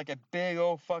has like a big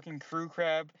old fucking crew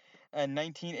crab, a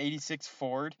 1986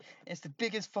 Ford. It's the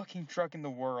biggest fucking truck in the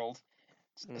world.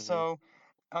 So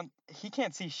he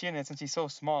can't see shit in it since he's so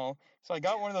small. So I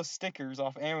got one of those stickers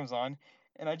off Amazon,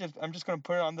 and I'm just gonna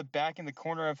put it on the back in the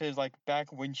corner of his like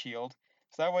back windshield,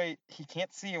 so that way he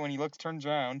can't see it when he turns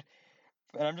around.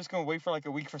 And I'm just gonna wait for like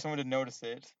a week for someone to notice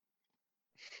it.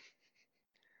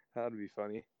 That'd be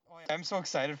funny. Oh, yeah. I'm so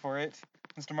excited for it.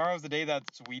 Since tomorrow's the day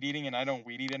that's weed eating, and I don't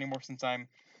weed eat anymore since I'm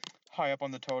high up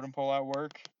on the totem pole at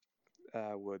work.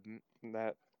 I wouldn't.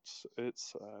 It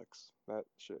sucks. That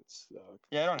shit sucks.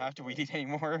 Yeah, I don't have to weed eat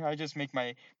anymore. I just make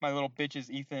my little bitches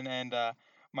Ethan and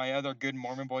my other good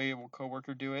Mormon boy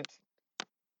coworker do it.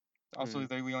 Also,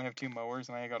 we only have 2 mowers,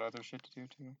 and I got other shit to do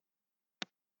too.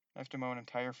 I have to mow an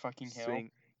entire fucking hill.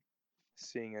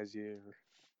 Seeing as you're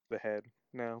the head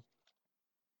now.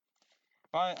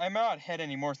 I'm not head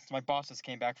anymore since my bosses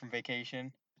came back from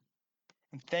vacation.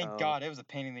 And thank God, it was a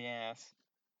pain in the ass.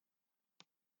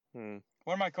 One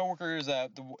of my coworkers,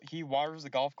 he waters the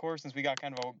golf course since we got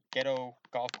kind of a ghetto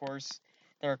golf course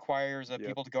that requires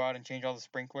people to go out and change all the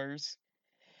sprinklers.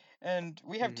 And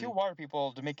we have 2 water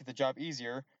people to make the job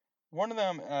easier. One of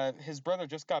them, his brother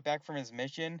just got back from his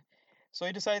mission, so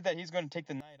he decided that he's going to take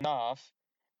the night off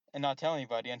and not tell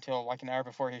anybody until like an hour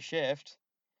before his shift.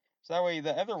 So that way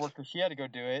the other worker, she had to go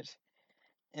do it.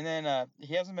 And then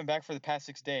he hasn't been back for the past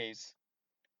 6 days.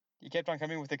 He kept on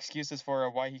coming with excuses for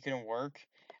why he couldn't work,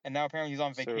 and now apparently he's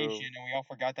on vacation, So and we all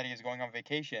forgot that he was going on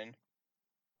vacation,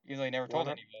 even though he never why told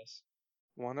not? any of us.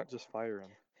 Why not just fire him?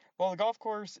 Well, the golf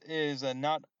course is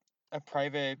not a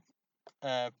private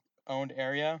owned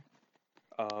area.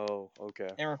 Oh, okay.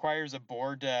 It requires a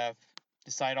board to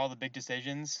decide all the big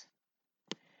decisions.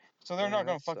 So they're not Man,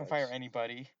 gonna that fucking fire sucks.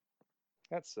 anybody.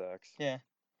 That sucks. Yeah.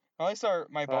 At least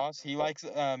my Uh, boss, he likes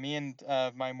me and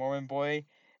my Mormon boy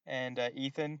and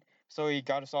Ethan, so he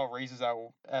got us all raises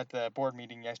out at the board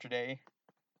meeting yesterday.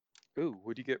 ooh,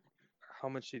 would you get? How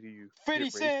much did you 50 get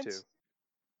raised to? cents.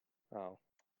 Oh,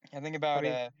 I think I about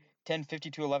mean,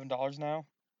 $10.50 to $11 now.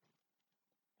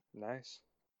 nice.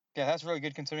 Yeah, that's really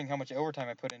good considering how much overtime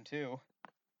I put in too.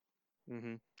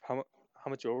 How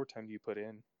much overtime do you put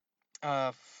in?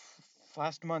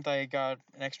 Last month I got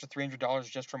an extra $300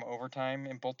 just from overtime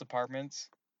in both departments.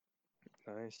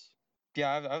 Nice.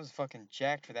 Yeah, I was fucking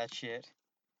jacked for that shit.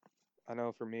 I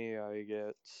know for me, I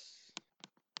get.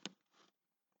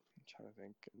 I'm trying to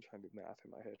think. I'm trying to do math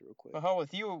in my head real quick. But how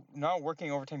with you not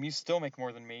working overtime, you still make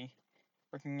more than me.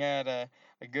 Working at a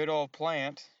good old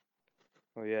plant.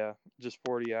 Oh yeah, just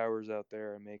 40 hours out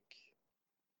there, I make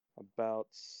about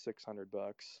 $600.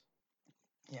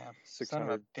 Yeah, son of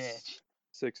a 600, bitch.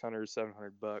 600,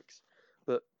 $700.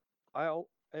 But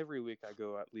every week I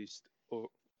go at least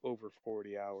over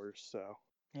 40 hours. So.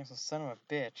 Yeah, so son of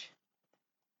a bitch.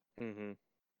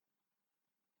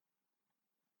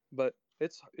 But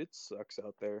it sucks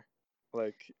out there.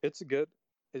 Like it's good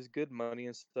money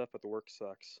and stuff, but the work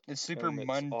sucks. It's super And it's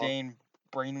off. mundane,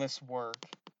 brainless work.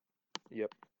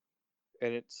 Yep.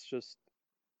 And it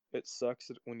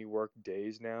sucks when you work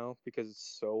days now because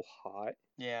it's so hot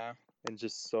Yeah. and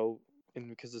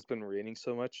because it's been raining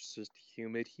so much, it's just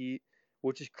humid heat,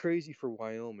 which is crazy for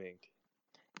Wyoming.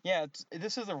 Yeah,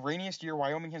 this is the rainiest year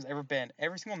Wyoming has ever been.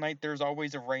 Every single night there's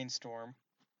always a rainstorm.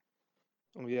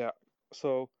 Oh yeah.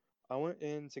 So I went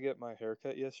in to get my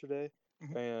haircut yesterday,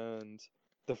 Mhm. and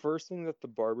the first thing that the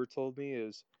barber told me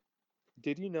is,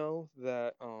 did you know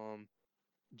that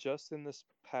just in this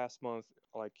past month,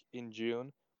 like in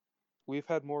June, we've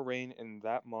had more rain in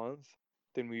that month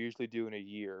than we usually do in a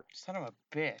year. Son of a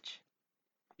bitch.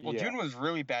 Well, Yeah, June was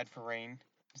really bad for rain.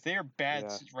 They are bad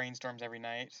yeah. rainstorms every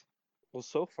night. Well,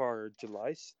 so far,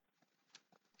 July's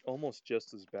almost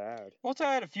just as bad. Well,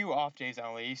 I had a few off days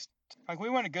at least. Like we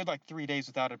went a good 3 days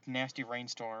without a nasty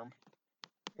rainstorm.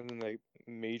 And then the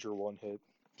major one hit.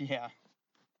 Yeah,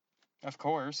 of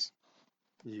course.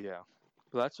 Yeah.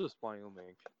 But that's just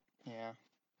Wyoming, Yeah.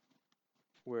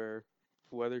 where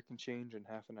the weather can change in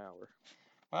half an hour.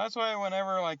 Well, that's why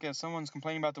whenever someone's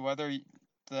complaining about the weather,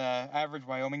 the average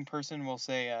Wyoming person will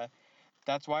say,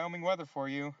 "That's Wyoming weather for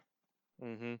you."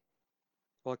 Mm-hmm.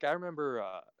 Like, I remember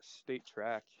state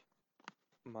track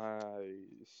my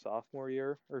sophomore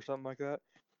year or something like that.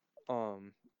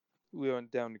 We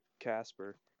went down to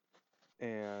Casper,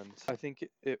 and I think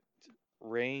it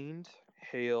rained,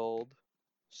 hailed,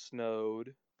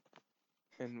 snowed,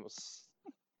 and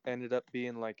ended up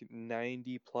being like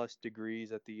 90 plus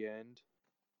degrees at the end,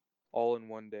 all in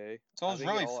one day. So it was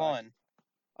really fun.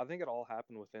 I think it all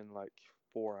happened within like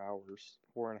 4 hours,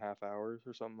 4.5 hours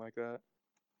or something like that.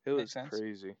 It Makes was sense.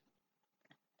 crazy.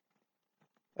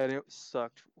 And it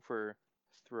sucked for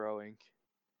throwing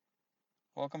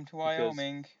Welcome to because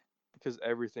Wyoming.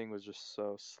 everything was just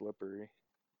so slippery.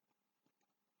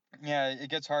 Yeah, it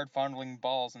gets hard fondling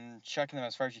balls and chucking them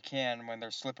as far as you can when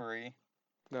they're slippery.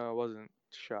 No, it wasn't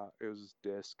shot. It was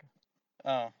disc.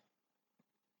 Oh.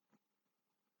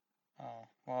 Oh.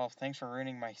 Well, thanks for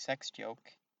ruining my sex joke.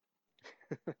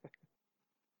 I've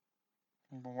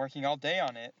been working all day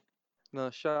on it. No,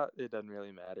 shot, it doesn't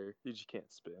really matter. You just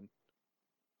can't spin.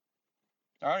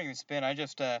 I don't even spin. I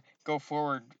just go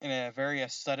forward in a very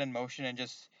sudden motion and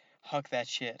just huck that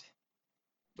shit.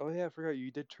 Oh yeah, I forgot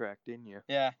you did track, didn't you?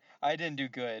 Yeah, I didn't do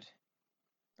good.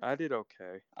 I did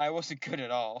okay. I wasn't good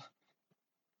at all.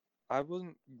 I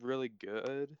wasn't really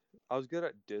good. I was good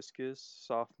at discus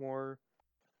sophomore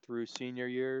through senior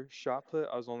year. Shot put,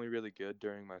 I was only really good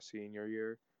during my senior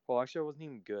year. Well, actually, I wasn't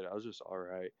even good. I was just all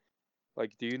right.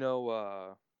 Like, do you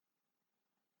know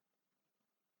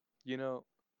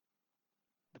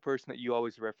the person that you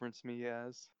always reference me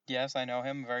as? Yes, I know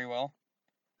him very well.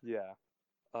 Yeah.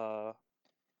 Uh,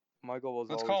 my goal was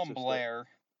Let's always call him just to Blair.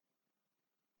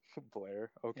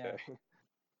 Blair. Yeah. Okay.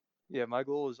 Yeah, my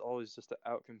goal was always just to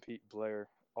outcompete Blair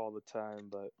all the time,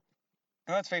 but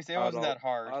And let's face it, it I would wasn't all that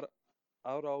hard.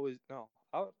 I would always no,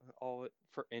 I would always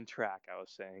for in track I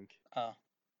was saying. Oh.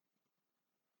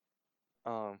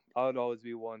 I would always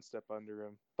be one step under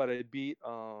him. But I beat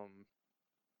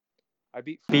I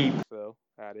beat Beep though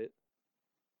at it,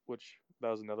 which that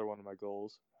was another one of my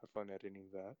goals. Have fun editing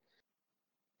that.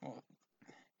 Well,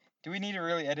 do we need to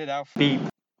really edit out Beep?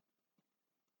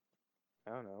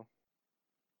 I don't know.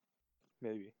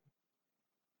 Maybe.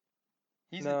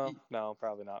 He's no,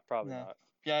 probably not. Probably no. not.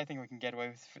 Yeah, I think we can get away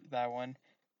with that one.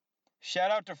 Shout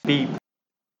out to Beep.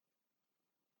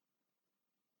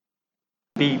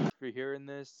 Beep. If you're hearing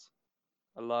this,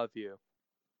 I love you.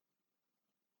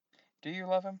 Do you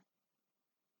love him?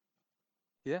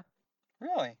 Yeah.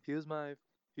 Really? He was my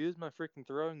freaking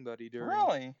throwing buddy during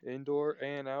Really? indoor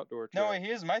and outdoor track. No,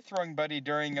 he was my throwing buddy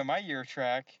during my year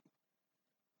track.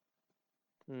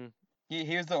 Hmm.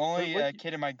 He was the only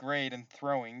kid in my grade in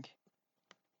throwing.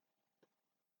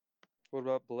 What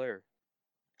about Blair?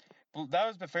 That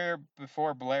was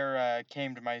before Blair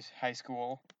came to my high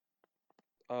school.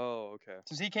 Oh, okay.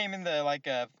 Since he came in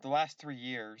the last 3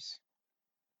 years.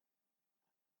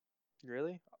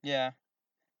 Really? Yeah.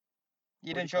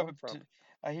 He didn't show up from?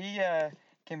 He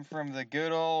came from the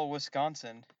good old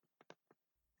Wisconsin.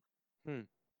 I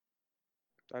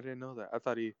didn't know that. I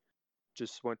thought he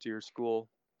just went to your school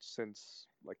since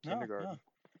kindergarten.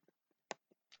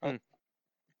 No.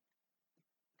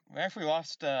 We actually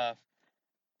lost. Our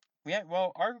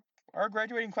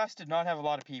graduating class did not have a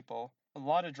lot of people. A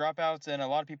lot of dropouts, and a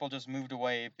lot of people just moved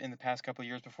away in the past couple of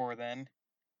years before then.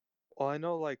 Well, I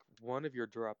know one of your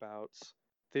dropouts.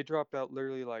 They dropped out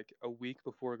literally a week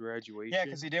before graduation. Yeah,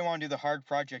 because he didn't want to do the hard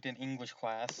project in English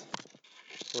class.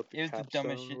 It was the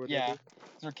dumbest shit. Yeah.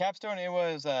 For capstone, it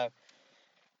was a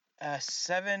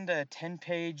 7 to 10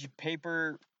 page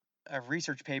paper, a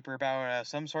research paper about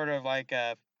some sort of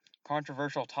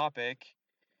controversial topic,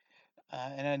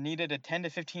 and it needed a 10 to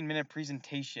 15 minute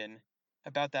presentation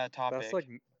about that topic.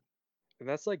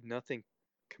 That's nothing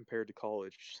compared to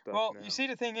college stuff. Well, now. You see,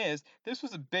 the thing is, this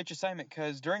was a bitch assignment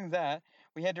because during that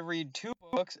we had to read 2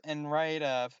 books and write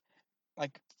a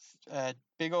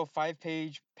big old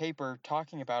 5-page paper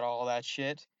talking about all that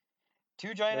shit.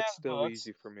 2 giant ass books. That's still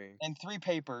easy for me. And 3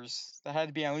 papers that had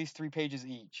to be at least 3 pages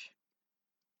each.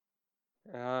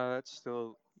 That's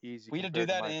still easy. We had to do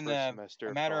that in a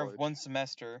matter of 1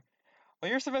 semester. Well,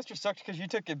 your semester sucked because you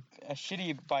took a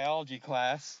shitty biology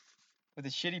class with a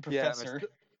shitty professor. Yeah,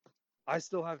 I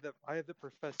still have that. I have the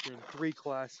professor in 3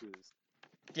 classes.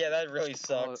 Yeah, that really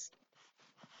sucks.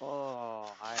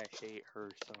 Oh, I hate her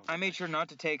so much. I made sure not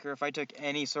to take her if I took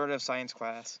any sort of science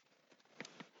class.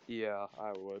 Yeah,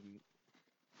 I wouldn't.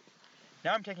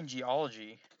 Now I'm taking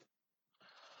geology.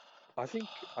 I think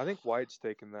White's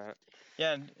taking that.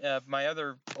 Yeah, and my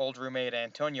other old roommate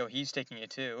Antonio, he's taking it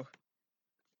too.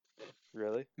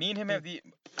 Really? Me and him have the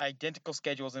identical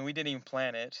schedules, and we didn't even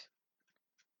plan it.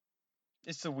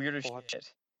 It's the weirdest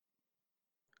shit.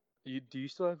 Do you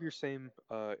still have your same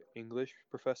English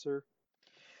professor?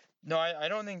 No, I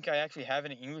don't think I actually have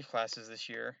any English classes this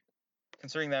year,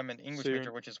 considering that I'm an English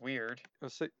major, which is weird.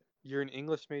 So you're an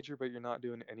English major, but you're not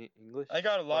doing any English? I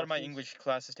got a lot of my English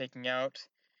classes taken out.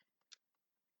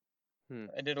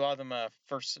 I did a lot of them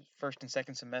first and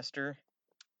second semester.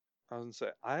 I was gonna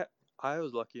say I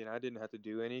was lucky and I didn't have to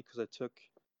do any because I took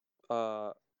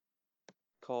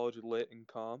college lit and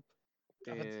comp.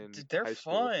 And they're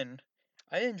fun.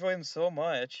 I enjoy them so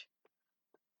much.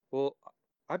 Well,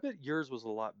 I bet yours was a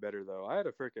lot better though. I had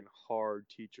a freaking hard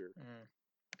teacher.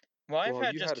 Well, I've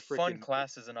had just fun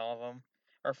classes in all of them,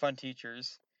 or fun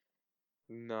teachers.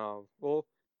 No, well,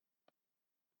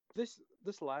 this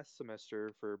last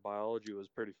semester for biology was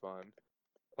pretty fun,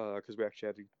 because we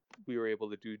actually we were able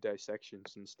to do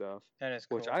dissections and stuff. That is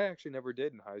cool. Which I actually never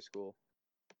did in high school.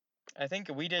 I think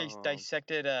we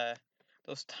dissected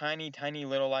those tiny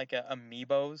little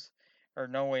amoebos, or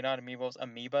no way, not amoebas,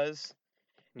 amoebas.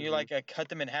 You cut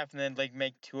them in half and then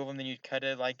make 2 of them. Then you cut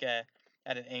it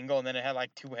at an angle, and then it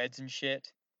had 2 heads and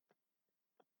shit.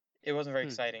 It wasn't very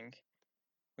exciting.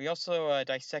 We also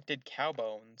dissected cow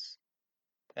bones.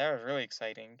 That was really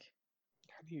exciting.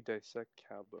 How do you dissect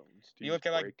cow bones? You look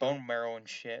at bone marrow and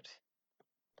shit.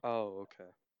 Oh,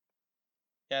 okay.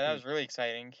 Yeah, that was really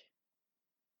exciting.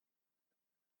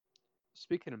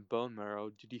 Speaking of bone marrow,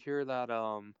 did you hear that?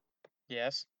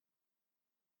 Yes.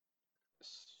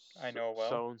 I know well.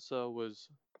 So and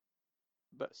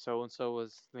so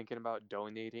was thinking about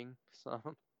donating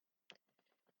some.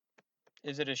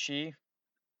 Is it a she?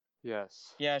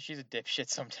 Yes. Yeah, she's a dipshit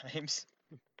sometimes.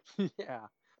 Yeah.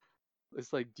 It's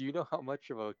do you know how much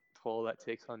of a toll that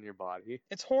takes on your body?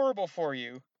 It's horrible for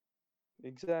you.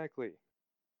 Exactly.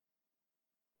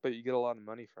 But you get a lot of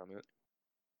money from it.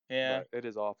 Yeah. But it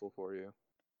is awful for you.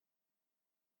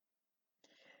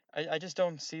 I just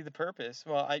don't see the purpose.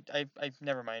 Well, I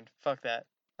never mind. Fuck that.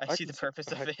 I see the purpose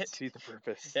of I can it. see the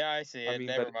purpose. Yeah, I see I it. mean,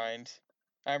 Never but mind.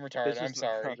 I'm it's retarded. I'm just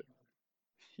not sorry.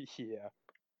 yeah.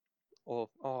 Well,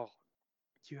 oh,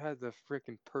 you had the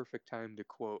freaking perfect time to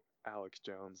quote Alex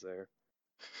Jones there.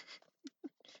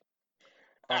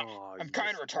 Oh, I'm you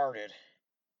kind of just retarded.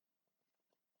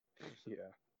 yeah.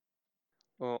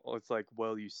 Well, it's like,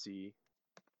 well, you see,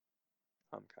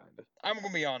 I'm kind of. I'm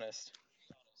gonna be honest.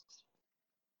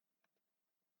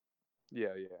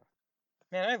 Yeah, yeah,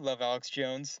 Man, I love Alex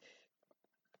Jones.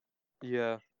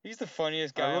 yeah. He's the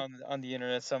funniest I guy love. on the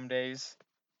internet some days.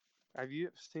 Have you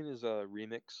seen his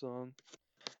remix song?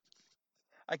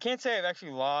 I can't say I've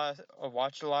actually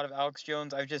watched a lot of Alex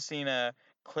Jones. I've just seen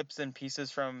clips and pieces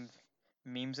from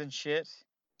memes and shit.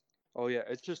 Oh yeah,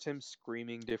 it's just him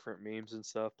screaming different memes and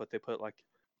stuff, but they put like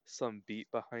some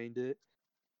beat behind it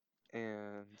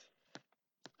and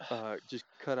just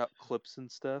cut out clips and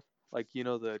stuff. Like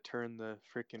the turn the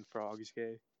freaking frogs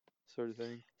gay sort of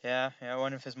thing. Yeah,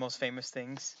 one of his most famous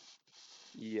things.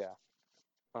 Yeah.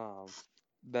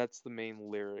 That's the main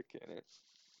lyric in it.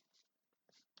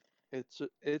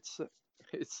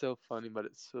 It's so funny, but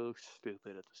it's so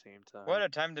stupid at the same What time. a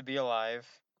time to be alive.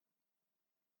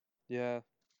 Yeah,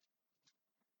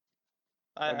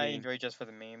 I I mean, enjoy it just for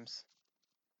the memes.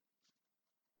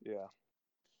 yeah.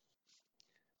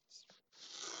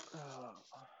 Uh,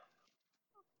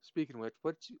 Speaking of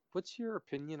which, what's your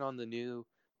opinion on the new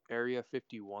Area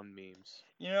 51 memes?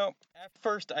 At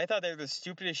first I thought they were the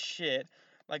stupidest shit.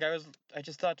 Like I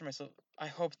just thought to myself, I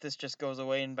hope this just goes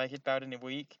away and I get about in a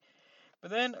week.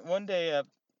 But then one day,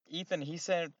 Ethan, he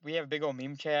said we have a big old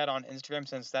meme chat on Instagram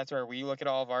since that's where we look at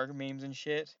all of our memes and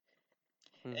shit.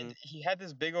 Mm-hmm. And he had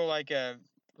this big old like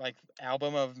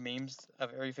album of memes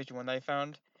of Area 51 that I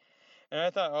found. And I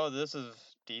thought, oh, this is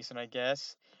decent, I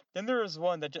guess. Then there was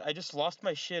one that I just lost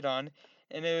my shit on,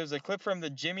 and it was a clip from the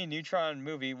Jimmy Neutron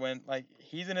movie when like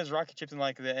he's in his rocket ships and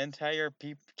like the entire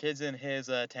kids in his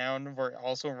town were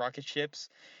also in rocket ships.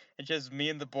 It's just me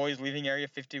and the boys leaving Area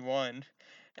 51,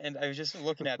 and I was just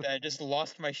looking at that. I just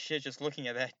lost my shit just looking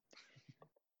at that.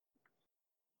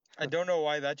 I don't know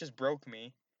why that just broke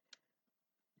me.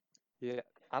 Yeah,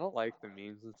 I don't like the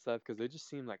memes and stuff because they just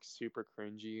seem like super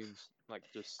cringy and like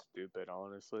just stupid,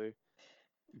 honestly.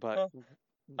 But Well,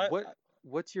 I, what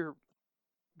what's your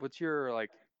what's your like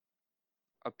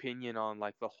opinion on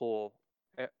like the whole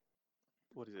eh,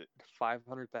 what is it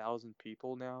 500,000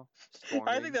 people now I think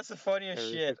storming that's the funniest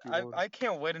Area shit. 51? I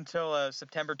can't wait until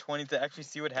September 20th to actually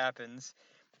see what happens.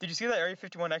 Did you see that Area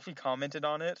 51 actually commented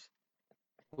on it?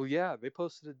 Well, yeah, they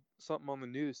posted something on the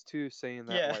news too saying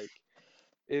that Yeah. like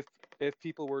if if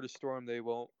people were to storm, they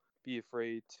won't be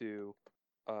afraid to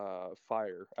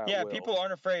fire at Yeah, will. people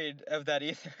aren't afraid of that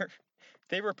either.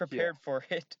 They were Yeah. prepared for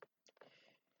it.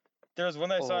 There was one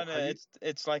that I saw Oh, in have you?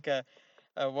 it's like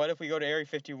what if we go to Area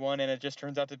 51 and it just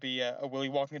turns out to be a Willy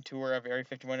Wonka tour of Area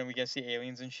 51 and we get to see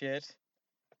aliens and shit?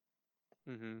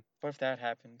 Mm-hmm. What if that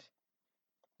happened?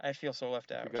 I feel so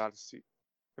left If we out. got to see,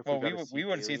 if we Well, got to we see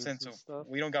wouldn't see it aliens since and stuff.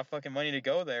 we don't got fucking money to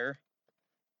go there.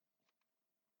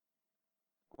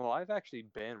 Well, I've actually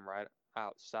been right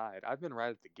outside. I've been right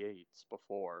at the gates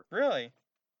before. Really?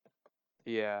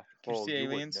 Yeah. Can you Well, see you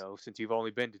wouldn't aliens? know since you've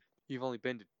only been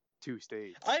to 2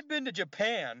 states. I've been to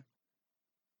Japan.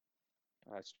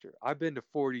 That's true. I've been to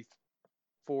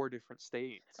 44 different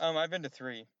states. I've been to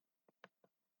 3.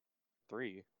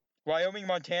 3. Wyoming,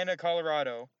 Montana,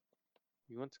 Colorado.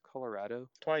 You went to Colorado?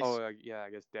 Oh, Twice. yeah, I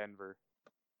guess Denver.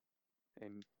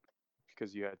 And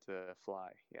because you had to fly.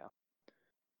 Yeah.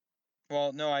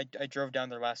 Well, no, I drove down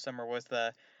there last summer with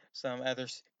some other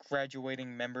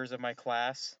graduating members of my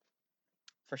class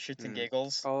for shits and Mm.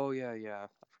 giggles. Oh, yeah, yeah.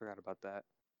 I forgot about that.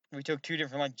 We took 2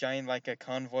 different like giant like a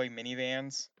convoy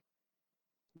minivans.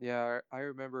 Yeah, I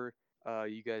remember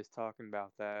you guys talking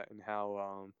about that and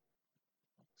how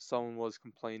someone was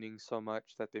complaining so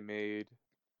much that they made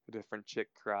a different chick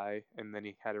cry, and then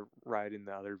he had to ride in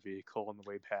the other vehicle on the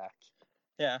way back.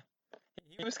 Yeah.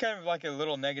 He was kind of like a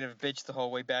little negative bitch the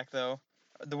whole way back though.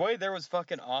 The way there was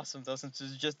fucking awesome though, since it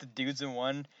was just the dudes in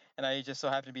one, and I just so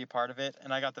happened to be a part of it,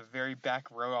 and I got the very back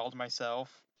row all to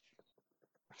myself.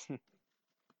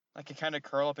 I could kind of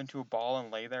curl up into a ball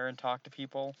and lay there and talk to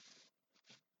people.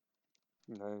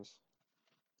 Nice.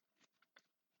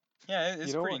 Yeah, You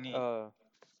it's know pretty what? neat.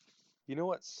 You know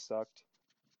what sucked,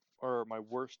 or my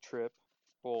worst trip?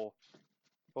 Well,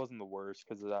 it wasn't the worst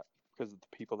because of the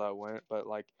people that went, but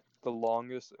like the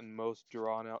longest and most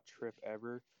drawn out trip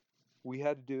ever. We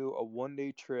had to do a 1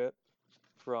 day trip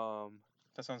from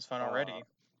That sounds fun uh already.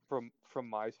 from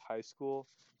my high school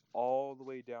all the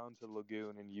way down to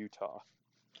Lagoon in Utah.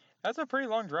 That's a pretty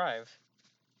long drive.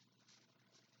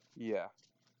 Yeah.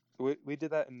 We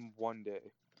did that in one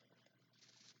day.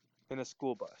 In a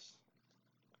school bus.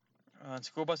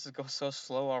 School buses go so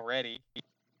slow already.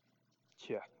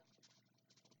 Yeah.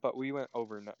 But we went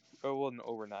overnight. Oh, it wasn't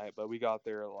overnight, but we got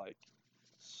there like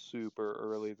super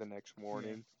early the next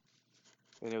morning.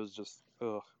 Yeah. And it was just,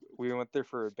 ugh. We went there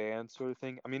for a band sort of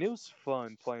thing. I mean, it was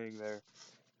fun playing there.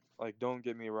 Like, don't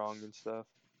get me wrong and stuff.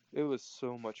 It was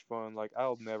so much fun. Like,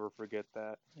 I'll never forget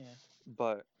that. Yeah.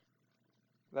 But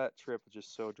that trip was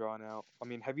just so drawn out. I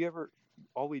mean, have you ever...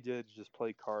 All we did was just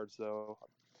play cards, though.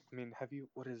 I mean, have you...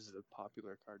 What is the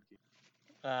popular card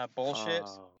game? Bullshit.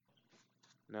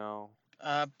 No.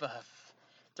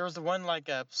 There was the one like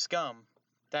Scum.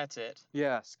 That's it.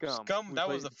 Yeah, Scum. Scum, that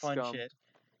was the fun Scum. shit.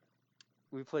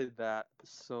 We played that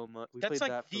so much. That's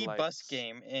like the bus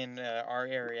game in our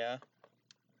area.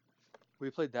 We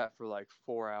played that for like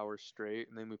 4 hours straight,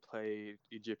 and then we played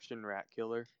Egyptian Rat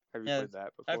Killer. Have you played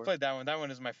that before? I've played that one. That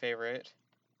one is my favorite.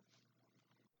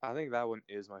 I think that one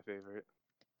is my favorite.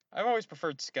 I've always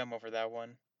preferred Scum over that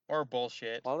one. Or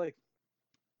Bullshit. I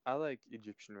like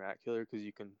Egyptian Rat Killer because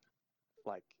you can,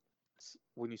 like,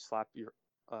 when you slap your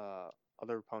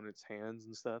other opponent's hands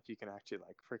and stuff, you can actually,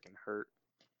 like, freaking hurt.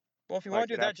 Well, if you want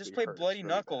to do that, just play Bloody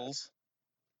Knuckles.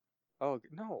 Bad. Oh,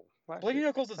 no. Bloody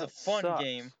Knuckles is a fun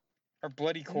game. Or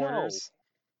Bloody Quarters.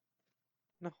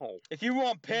 No. If you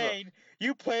want pain,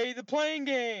 you play the playing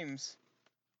games.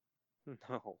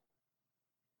 No.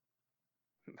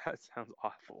 That sounds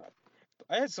awful.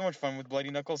 I had so much fun with Bloody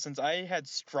Knuckles since I had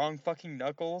strong fucking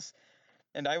knuckles.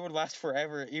 And I would last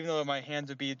forever, even though my hands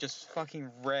would be just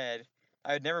fucking red.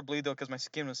 I would never bleed, though, because my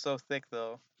skin was so thick,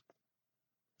 though.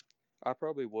 I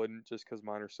probably wouldn't, just because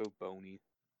mine are so bony.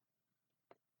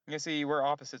 You see, we're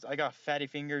opposites. I got fatty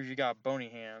fingers, you got bony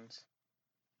hands.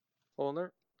 Well,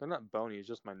 they're not bony, it's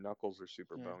just my knuckles are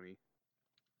super bony.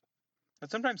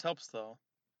 That sometimes helps, though.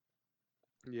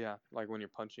 Yeah, like when you're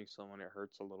punching someone, it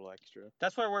hurts a little extra.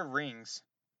 That's why I wear rings.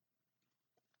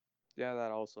 Yeah,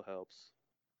 that also helps.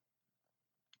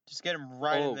 Just get them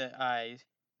right in the eye.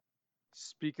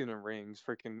 Speaking of rings,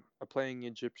 freaking playing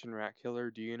Egyptian Rat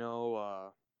Killer, do you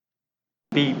know,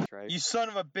 Beep. Right? You son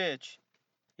of a bitch.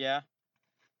 Yeah?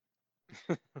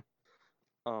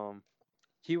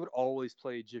 He would always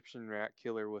play Egyptian Rat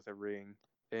Killer with a ring,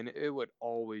 and it would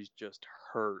always just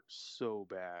hurt so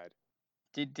bad.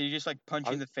 Did you just, like, punch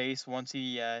you in the face once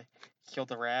he killed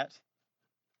the rat?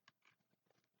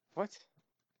 What?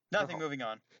 Nothing, moving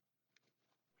on.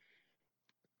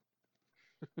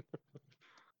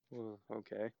 Well,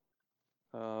 okay.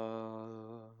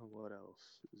 What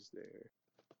else is there?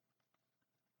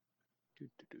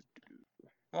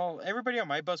 Well, everybody on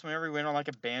my bus, whenever we went on, like,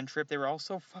 a band trip, they were all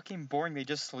so fucking boring, they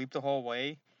just sleep the whole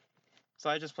way. So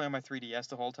I just play on my 3DS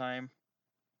the whole time.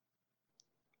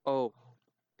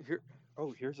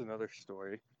 Here's another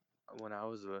story. When I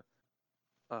was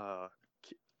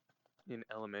in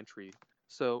elementary.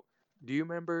 So, do you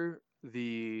remember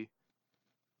the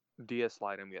DS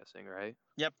Lite, I'm guessing, right?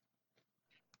 Yep.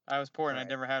 I was poor and I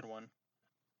never had one.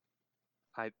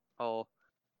 I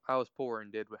was poor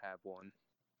and did have one.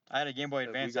 I had a Game Boy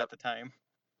Advance at the time.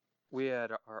 We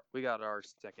got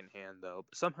ours secondhand though.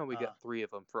 But somehow we got 3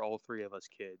 of them for all 3 of us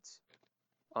kids.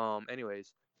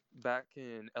 Anyways, back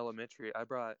in elementary, I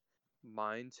brought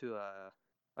mine to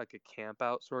a camp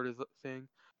out sort of thing,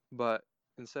 but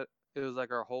instead it was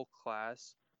like our whole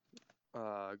class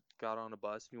got on a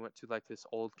bus and we went to like this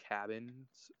old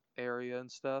cabins area and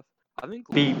stuff. I think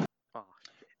Beep. Oh,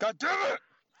 God damn it!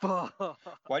 fuck.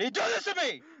 Why do you do this to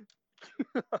me?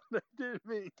 I didn't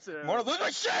mean to. I want to lose my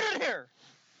shit in here!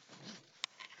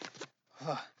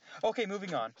 Okay,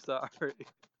 moving on. Sorry.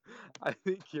 I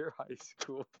think your high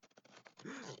school.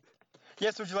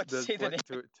 Yes, would you like to say that? Went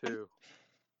to it too.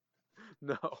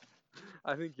 No,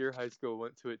 I think your high school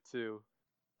went to it too,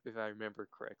 if I remember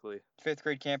correctly. 5th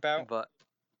grade camp out. But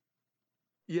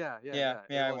yeah,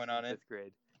 I went on it. 5th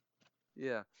grade.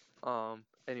 Yeah.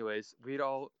 Anyways, we'd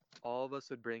all of us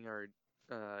would bring our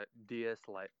DS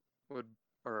Lite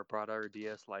brought our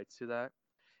DS Lites to that,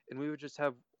 and we would just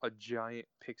have a giant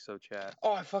PictoChat.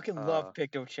 Oh, I fucking love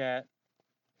PictoChat.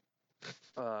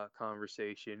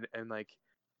 Conversation, and like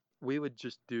we would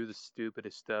just do the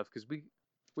stupidest stuff because we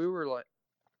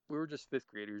were just 5th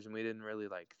graders and we didn't really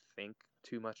like think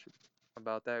too much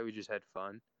about that. We just had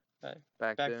fun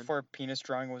back then. Before penis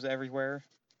drawing was everywhere.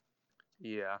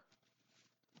 Yeah,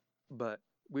 but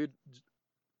we'd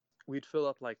fill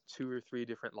up like 2 or 3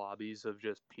 different lobbies of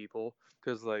just people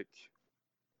because like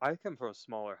I come from a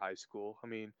smaller high school. I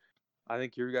mean, I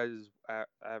think your guys'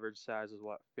 average size is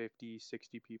what, 50,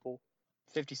 60 people?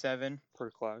 57 per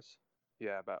class.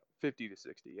 Yeah, about 50 to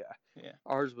 60. Yeah. Yeah.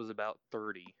 Ours was about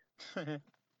 30.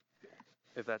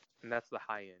 And that's the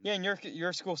high end. Yeah, and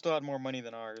your school still had more money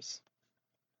than ours.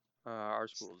 Our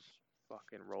school's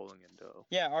fucking rolling in dough.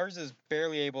 Yeah, ours is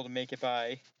barely able to make it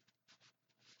by.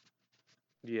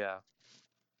 Yeah.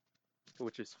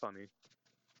 Which is funny,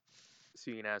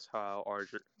 seeing as how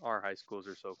our high schools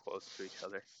are so close to each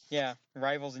other. Yeah,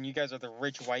 rivals, and you guys are the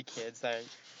rich white kids that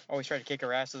always try to kick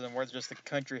our asses, and we're just the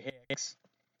country hicks.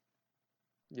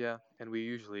 Yeah, and we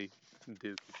usually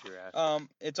do kick your ass.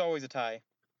 It's always a tie.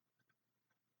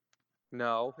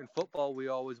 No, in football we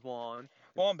always won.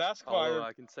 Well, in basketball, Although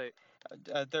I can say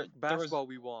basketball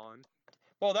we won.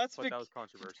 Well, that was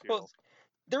controversial. Well,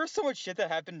 there was so much shit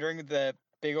that happened during the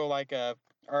big old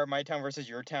my town versus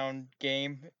your town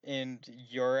game in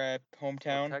your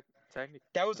hometown.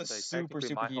 That was a super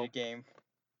heated game.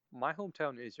 My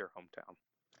hometown is your hometown.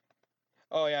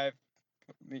 Oh yeah,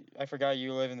 I forgot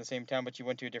you live in the same town, but you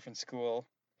went to a different school.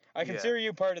 I consider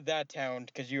you part of that town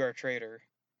because you are a traitor.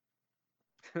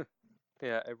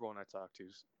 Yeah, everyone I talk to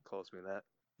calls me that.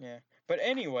 Yeah, but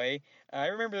anyway, I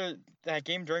remember that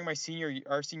game during our senior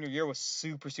year was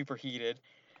super heated.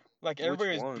 Like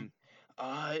everybody Which one?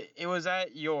 It was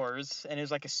at yours, and it was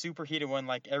like a super heated one.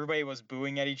 Like everybody was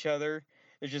booing at each other. It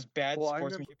was just bad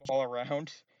sportsmanship all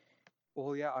around.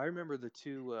 Well, yeah, I remember the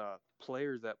two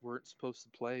players that weren't supposed to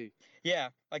play. Yeah,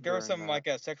 like there was some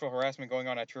sexual harassment going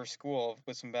on at your school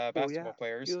with some basketball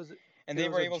players, and they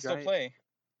were able to still play.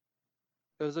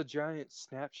 It was a giant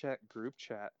Snapchat group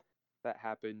chat that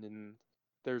happened, and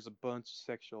there's a bunch of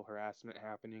sexual harassment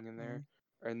happening in there,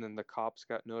 and then the cops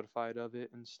got notified of it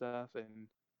and stuff, and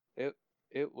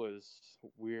it was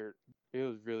weird. It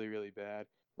was really, really bad.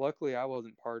 Luckily, I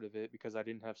wasn't part of it because I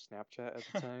didn't have Snapchat at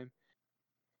the time.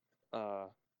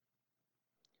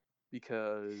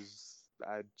 Because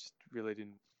I just really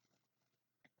didn't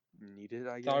need it,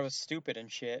 I guess. Thought it was stupid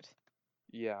and shit.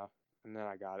 Yeah, and then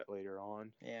I got it later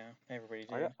on. Yeah, everybody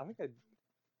did.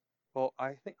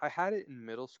 I think I had it in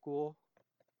middle school.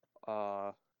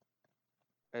 And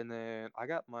then I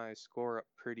got my score up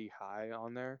pretty high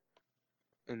on there.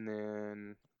 And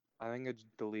then I think I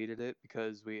just deleted it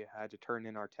because we had to turn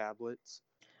in our tablets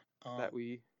that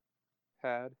we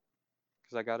had.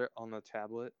 Because I got it on the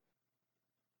tablet.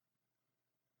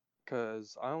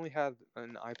 Because I only had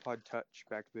an iPod Touch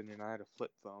back then and I had a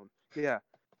flip phone. Yeah,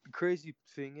 the crazy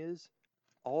thing is,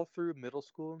 all through middle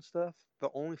school and stuff, the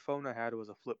only phone I had was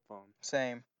a flip phone.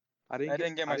 Same. I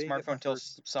didn't get my smartphone until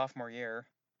sophomore year.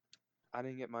 I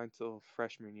didn't get mine until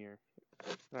freshman year.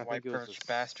 White privileged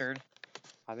bastard.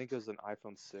 I think it was an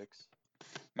iPhone 6.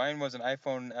 Mine was an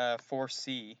iPhone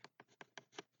 4C.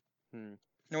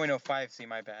 No, wait, no, 5C,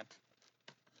 my bad.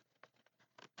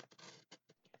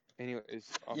 Anyways,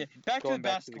 back to the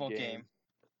basketball game.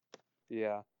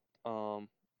 Yeah.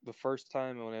 The first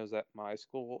time when I was at my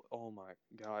school, oh my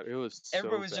god, it was so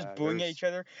everybody was bad. Just booing at each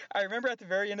other. I remember at the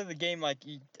very end of the game, like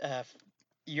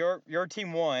your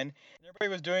team won, and everybody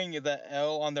was doing the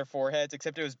L on their foreheads,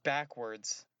 except it was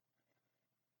backwards.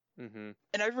 And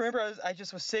I remember I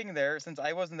just was sitting there since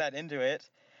I wasn't that into it,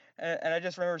 and I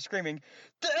just remember screaming,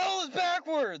 "The L is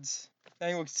backwards!"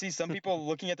 And you would see some people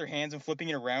looking at their hands and flipping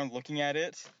it around, looking at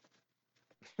it.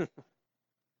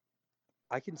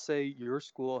 I can say your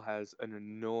school has an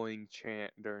annoying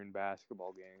chant during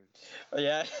basketball games.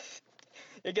 Yeah,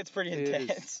 it gets pretty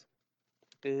intense.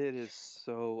 It is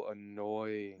so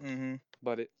annoying.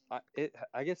 But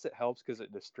I guess it helps because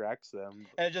it distracts them.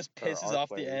 And it just pisses off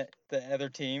the other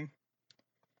team.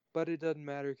 But it doesn't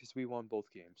matter because we won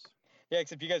both games. Yeah,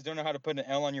 except you guys don't know how to put an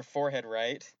L on your forehead,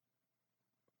 right?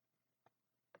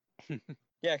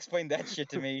 Yeah, explain that shit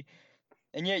to me.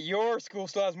 And yet your school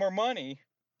still has more money.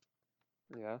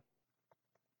 Yeah.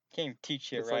 Can't even teach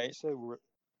shit, right?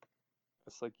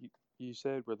 It's like you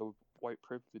said, we're the white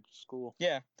privileged school.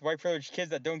 Yeah, the white privileged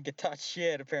kids that don't get taught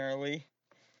shit, apparently.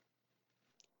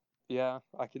 Yeah,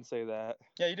 I can say that.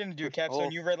 Yeah, you didn't do a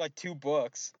capstone. You read like 2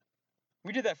 books.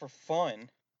 We did that for fun.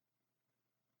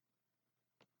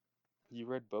 You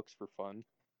read books for fun?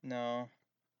 No.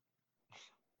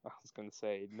 I was going to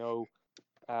say, no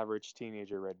average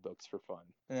teenager read books for fun.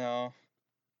 No. I'm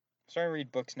starting to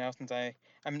read books now since I'm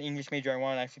an English major. I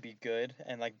want to actually be good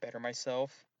and like better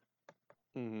myself.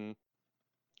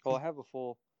 Well, I have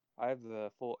the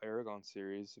full Aragon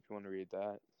series if you want to read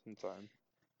that sometime.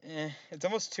 It's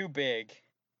almost too big.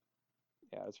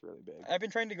 Yeah, it's really big. I've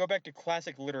been trying to go back to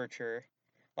classic literature,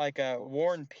 like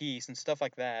War and Peace and stuff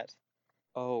like that.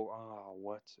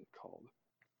 What's it called?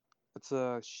 It's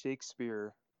a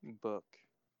Shakespeare book.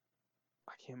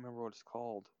 I can't remember what it's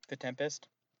called. The Tempest?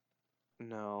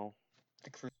 No. The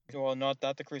Crucible. Well, not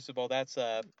The Crucible. That's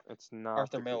it's not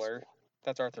Arthur Miller.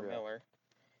 That's Arthur Miller.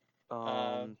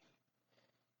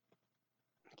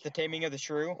 The Taming of the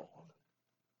Shrew?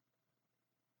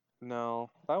 No,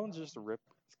 that one's just a rip.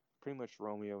 It's pretty much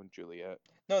Romeo and Juliet.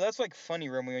 No, that's like funny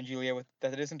Romeo and Juliet with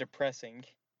that it isn't depressing.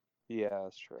 Yeah,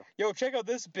 that's true. Yo, check out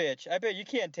this bitch. I bet you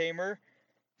can't tame her.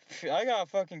 I got a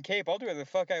fucking cape. I'll do whatever the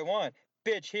fuck I want.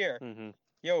 Bitch, here. Mm-hmm.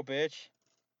 Yo, bitch.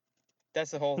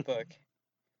 That's the whole book.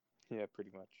 Yeah,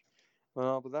 pretty much.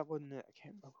 Well, but that wasn't it. I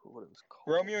can't remember what it was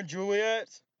called. Romeo and Juliet?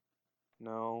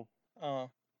 No. I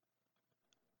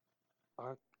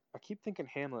keep thinking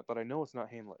Hamlet, but I know it's not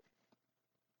Hamlet.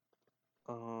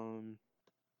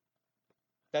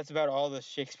 That's about all the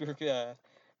Shakespeare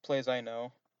plays I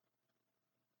know.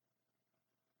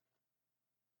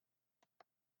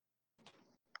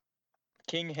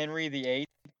 King Henry VIII.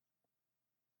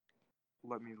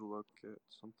 Let me look at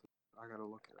something. I gotta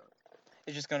look it up.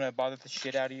 It's just gonna bother the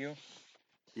shit out of you.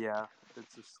 Yeah,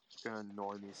 it's just gonna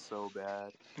annoy me so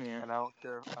bad. Yeah. And I don't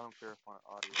care if my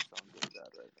audio sounds really bad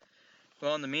right now.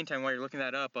 Well, in the meantime, while you're looking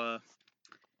that up,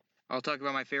 I'll talk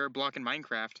about my favorite block in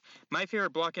Minecraft. My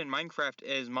favorite block in Minecraft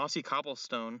is Mossy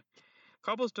Cobblestone.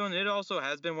 Cobblestone, it also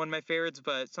has been one of my favorites,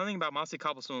 but something about Mossy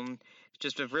Cobblestone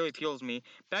just really appeals me.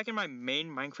 Back in my main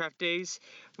Minecraft days,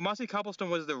 Mossy Cobblestone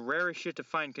was the rarest shit to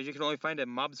find because you could only find it at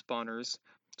mob spawners.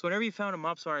 So whenever you found a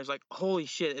mob spawner, it's like, holy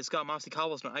shit, it's got Mossy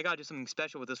Cobblestone. I gotta do something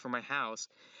special with this for my house.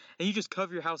 And you just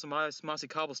cover your house in Mossy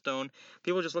Cobblestone.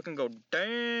 People just look and go,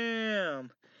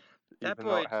 damn. That Even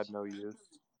though it had no use.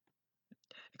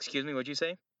 Excuse me, what'd you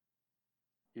say?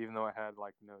 Even though it had,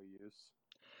 like, no use.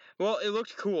 Well, it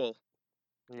looked cool.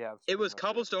 Yeah. It was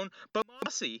cobblestone, but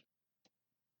mossy.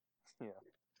 Yeah.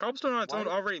 Cobblestone on its own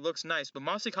already looks nice, but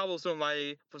Mossy Cobblestone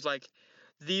was like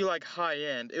the high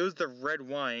end. It was the red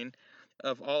wine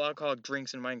of all alcoholic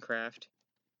drinks in Minecraft.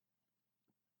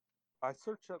 I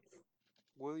searched up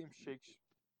William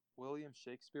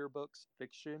Shakespeare books,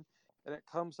 fiction, and it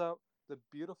comes out The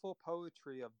Beautiful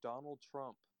Poetry of Donald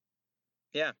Trump.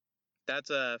 Yeah,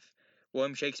 that's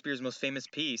William Shakespeare's most famous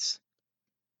piece.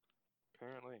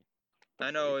 Apparently. I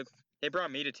know, it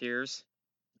brought me to tears.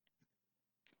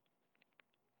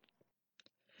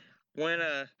 When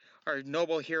our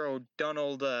noble hero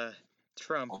Donald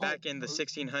Trump, back in the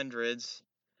 1600s,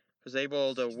 was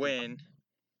able to win.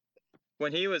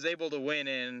 When he was able to win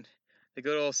in the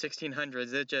good old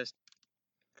 1600s, it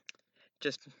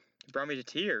just brought me to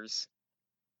tears.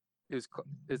 The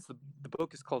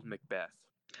book is called Macbeth.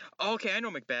 Oh, okay, I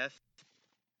know Macbeth.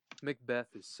 Macbeth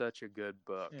is such a good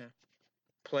book. Yeah.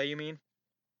 Play, you mean?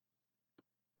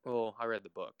 Well, I read the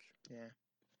book. Yeah.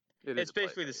 It's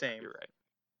basically the same. You're right.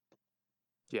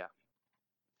 Yeah.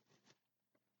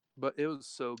 But it was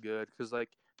so good because, like,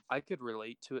 I could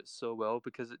relate to it so well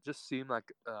because it just seemed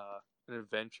like an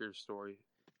adventure story.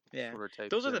 Yeah. Sort of type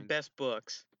Those thing. are the best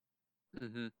books.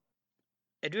 Mm-hmm.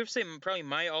 I do have to say, probably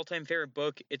my all-time favorite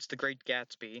book, it's The Great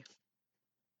Gatsby.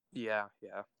 Yeah.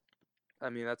 I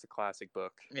mean, that's a classic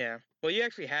book. Yeah. Well, you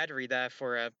actually had to read that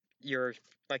for your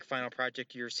final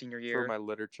project your senior year. For my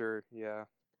literature, yeah.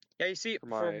 Yeah, you see,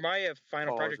 for my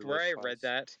final project where I read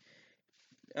that,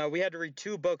 we had to read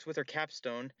 2 books with our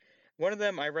capstone. One of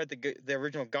them, I read the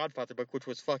original Godfather book, which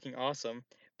was fucking awesome.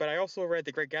 But I also read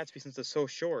The Great Gatsby since it's so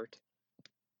short.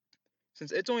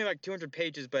 Since it's only like 200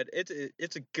 pages, but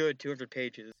it's a good 200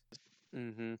 pages.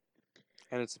 Mm-hmm.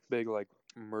 And it's a big, like,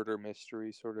 murder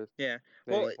mystery sort of thing.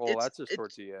 Well, that's just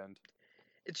towards the end.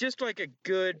 It's just like a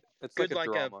good... It's like a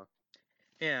drama.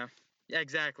 Yeah,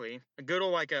 exactly. A good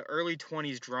old, like, a early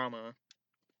 20s drama.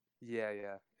 Yeah.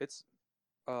 It's...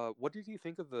 what did you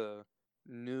think of the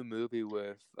new movie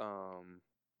with,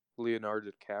 Leonardo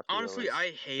DiCaprio? Honestly,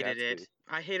 I hated it.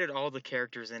 I hated all the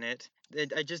characters in it.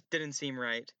 It just didn't seem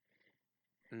right.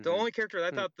 Mm-hmm. The only character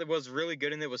I thought that was really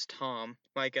good in it was Tom,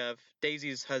 like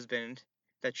Daisy's husband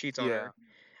that cheats on her.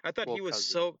 I thought he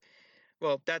was cousin.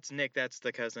 Well, that's Nick. That's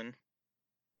the cousin.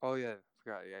 Oh yeah, I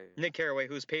forgot. Yeah. Nick Carraway,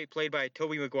 who's played by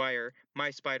Tobey Maguire, my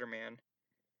Spider-Man.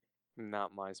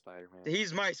 Not my Spider-Man.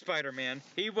 He's my Spider-Man.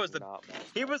 He was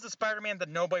the Spider-Man that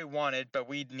nobody wanted, but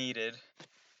we needed.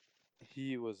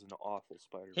 He was an awful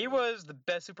Spider-Man. He was the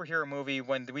best superhero movie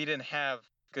when we didn't have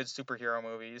good superhero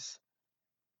movies.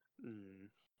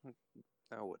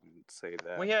 I wouldn't say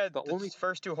that. We had the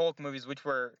first 2 Hulk movies, which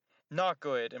were not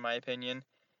good, in my opinion.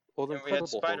 Well, the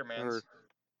Incredible Hulk.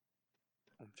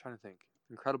 I'm trying to think.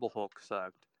 Incredible Hulk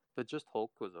sucked, but just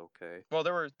Hulk was okay. Well,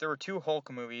 there were 2 Hulk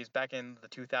movies back in the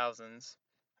 2000s.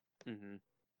 Mm-hmm.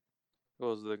 It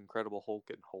was the Incredible Hulk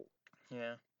and Hulk.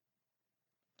 Yeah.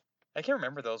 I can't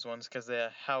remember those ones because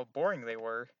how boring they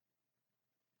were.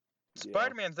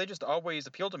 Spider-Mans, they just always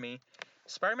appeal to me.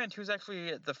 Spider-Man 2 is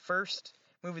actually the first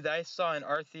movie that I saw in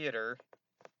our theater.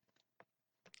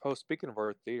 Oh, speaking of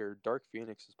our theater, Dark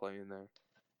Phoenix is playing there.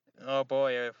 Oh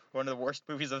boy, one of the worst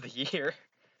movies of the year.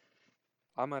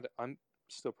 I'm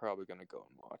still probably gonna go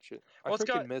and watch it. Well, I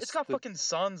freaking it's missed got the. fucking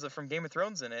Sansa from Game of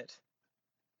Thrones in it.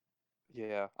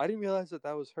 Yeah, I didn't realize that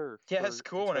was her Yeah, it's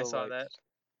cool when I saw that.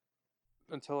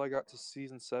 until I got to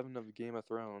season 7 of Game of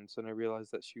Thrones and I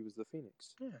realized that she was the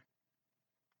Phoenix. Yeah.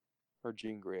 Or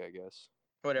Jean Grey, I guess.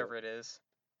 Whatever it is.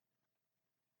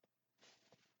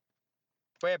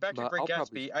 But yeah, back to But Great I'll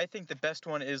probably. Gatsby. I think the best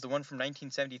one is the one from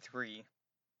 1973.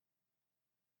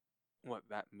 What,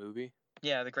 that movie?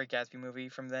 Yeah, the Great Gatsby movie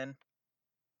from then.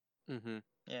 Mm-hmm.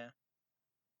 Yeah.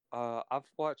 I've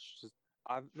watched.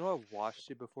 I've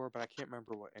watched it before, but I can't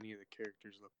remember what any of the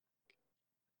characters look.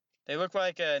 They look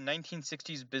like a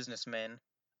 1960s businessman.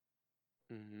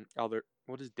 Mm-hmm.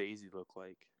 What does Daisy look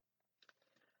like?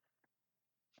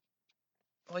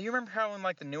 Well, you remember how in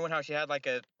like the new one, how she had like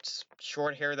a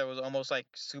short hair that was almost like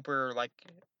super like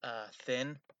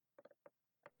thin.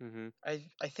 Mm-hmm.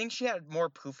 I think she had more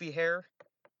poofy hair.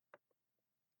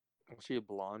 Was she a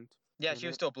blonde? Yeah, she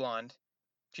was still blonde.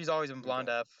 She's always been blonde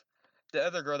Okay. up. The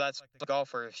other girl that's like the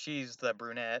golfer, she's the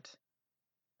brunette.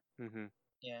 Mm-hmm.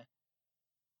 Yeah.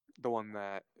 The one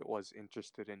that was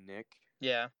interested in Nick.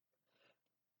 Yeah.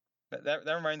 That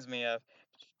reminds me of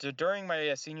during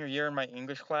my senior year in my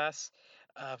English class,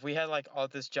 we had like all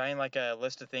this giant like a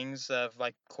list of things of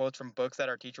like quotes from books that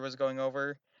our teacher was going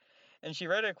over, and she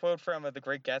read a quote from The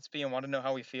Great Gatsby and wanted to know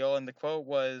how we feel, and the quote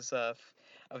was of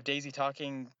Daisy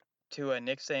talking to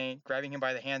Nick saying, grabbing him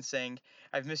by the hand, saying,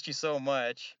 "I've missed you so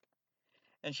much,"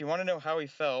 and she wanted to know how he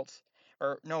felt,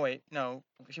 or no wait no,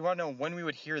 she wanted to know when we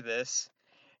would hear this,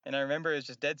 and I remember it was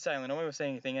just dead silent, nobody was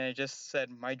saying anything, and I just said,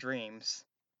 "My dreams."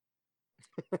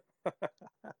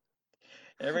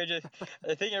 Everybody just,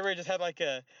 I think everybody just had like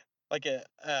a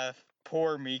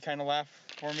poor me kind of laugh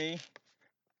for me.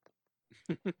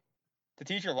 The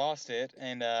teacher lost it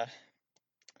and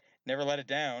never let it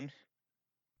down.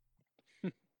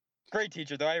 Great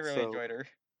teacher though, I really So, enjoyed her.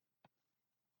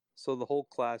 so the whole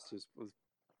class was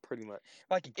pretty much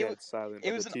Like dead silent, it but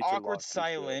the was an teacher awkward lost her shit.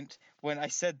 silent when I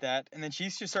said that, and then she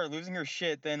just started losing her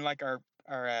shit. Then like our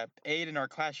aide in our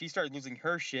class, she started losing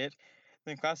her shit.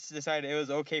 Then class decided it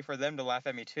was okay for them to laugh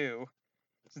at me too.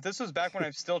 Since this was back when I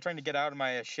was still trying to get out of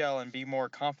my shell and be more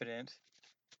confident.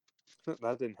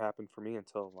 That didn't happen for me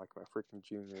until like my freaking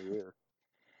junior year.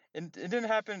 It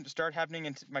didn't start happening,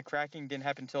 and my cracking didn't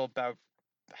happen until about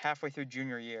halfway through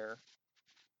junior year.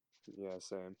 Yeah,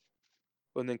 same.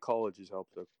 And then college has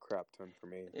helped a crap ton for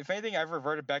me. If anything, I've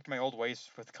reverted back to my old ways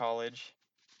with college.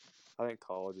 I think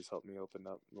college has helped me open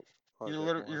up quite a You're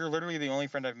bit more. you're literally the only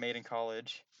friend I've made in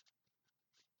college.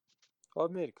 Well,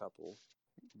 I've made a couple,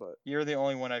 but You're the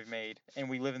only one I've made, and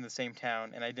we live in the same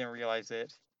town, and I didn't realize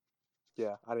it.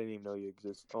 yeah, I didn't even know you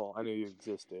exist. Oh, I knew you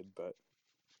existed, but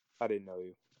I didn't know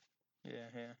you. Yeah,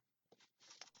 yeah.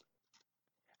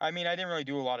 I mean, I didn't really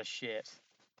do a lot of shit,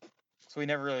 so we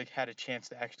never really had a chance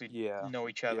to actually know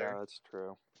each other. Yeah, that's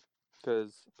true.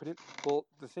 Because,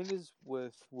 the thing is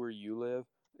with where you live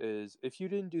is if you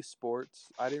didn't do sports,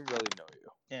 I didn't really know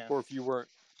you. Yeah. Or if you weren't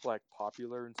like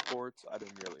popular in sports, I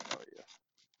didn't really know you.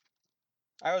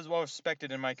 I was well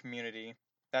respected in my community.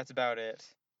 That's about it.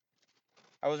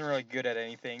 I wasn't really good at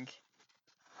anything.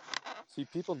 See,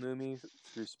 people knew me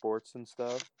through sports and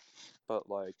stuff, but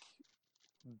like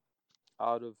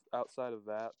outside of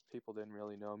that, people didn't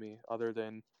really know me other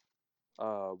than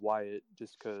Wyatt,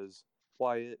 just because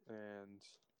Wyatt and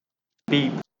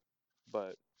Beep.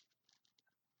 but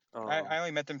I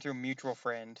only met them through a mutual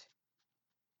friend.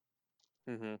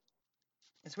 Mhm.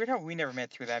 It's weird how we never met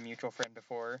through that mutual friend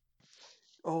before.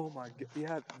 Oh my god,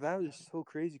 yeah, that is so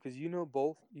crazy because you know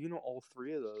all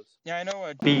three of those. Yeah, I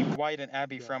know White and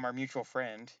Abby Yeah. from our mutual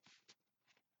friend,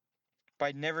 but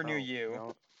I never knew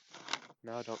you.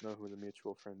 Now I don't know who the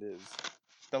mutual friend is.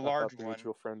 The I large thought the one.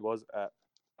 mutual friend was at.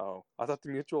 Oh, I thought the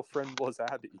mutual friend was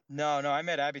Abby. No, I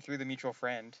met Abby through the mutual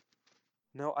friend.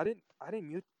 No, I didn't. I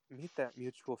didn't meet that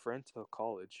mutual friend till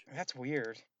college. That's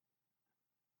weird.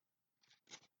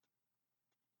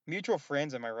 Mutual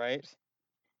friends, am I right?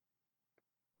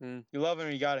 Mm. You love them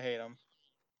or you gotta hate them.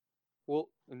 Well,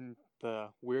 and the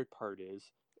weird part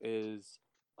is,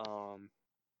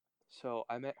 so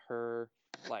I met her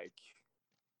like,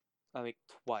 I think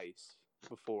twice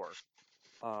before,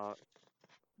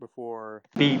 before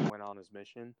Beep. he went on his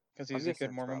mission. Because he was a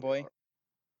good Mormon boy.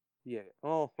 Yeah.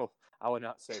 Oh, I would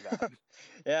not say that.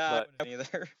 Yeah, but, I wouldn't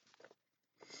either.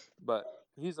 But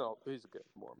he's a good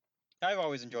Mormon. I've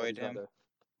always enjoyed him.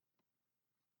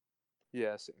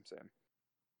 Yeah, same.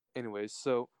 Anyways,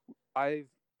 so I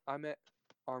met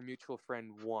our mutual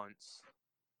friend once,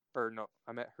 or no,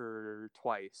 I met her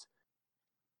twice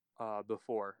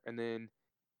before, and then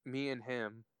me and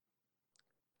him,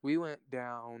 we went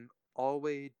down all the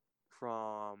way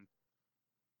from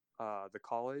the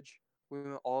college. We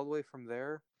went all the way from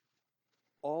there,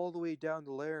 all the way down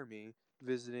to Laramie,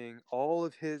 visiting all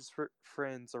of his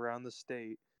friends around the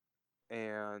state,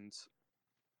 and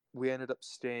we ended up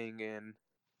staying in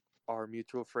our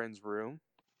mutual friend's room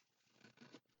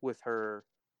with her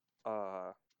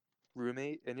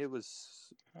roommate, and it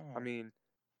was, I mean,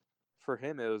 for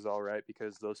him it was all right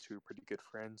because those two are pretty good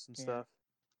friends and stuff.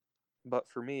 But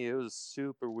for me, it was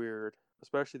super weird,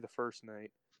 especially the first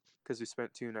night, because we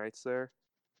spent 2 nights there.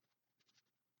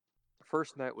 The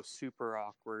first night was super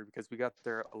awkward because we got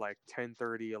there at like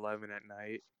 10:30, 11 at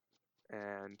night,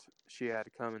 and she had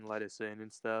to come and let us in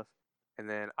and stuff. And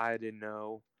then I didn't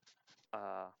know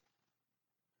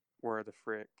where the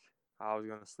frick I was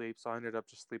gonna sleep, so I ended up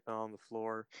just sleeping on the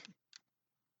floor.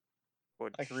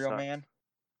 Which like a real sucked. man.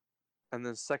 And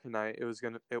then the second night, it was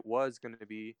gonna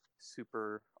be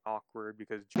super awkward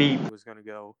because Joe was gonna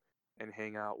go and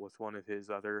hang out with one of his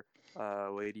other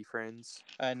lady friends.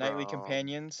 Nightly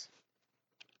companions.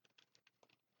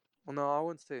 Well, no, I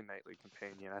wouldn't say nightly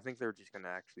companion. I think they're just gonna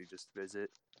actually just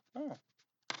visit. Oh.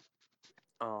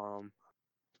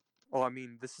 Well, I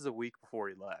mean, this is a week before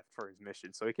he left for his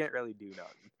mission, so he can't really do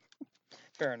nothing.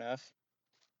 Fair enough.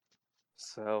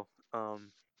 So,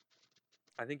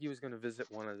 I think he was gonna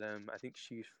visit one of them. I think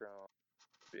she's from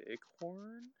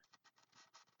Bighorn.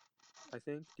 I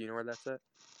think. Do you know where that's at?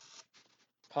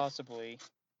 Possibly.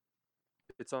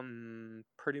 It's on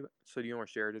pretty. So do you know where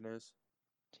Sheridan is?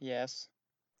 Yes.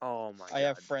 Oh my god. I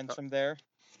have friends from there.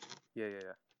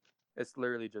 Yeah. It's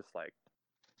literally just like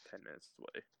 10 minutes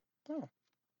away. Oh.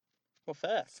 Well,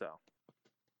 fact. So.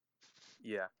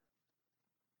 Yeah.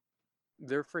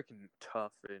 They're freaking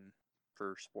tough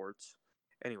for sports.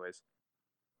 Anyways.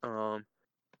 And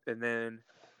then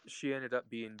she ended up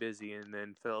being busy and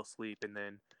then fell asleep and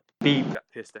then got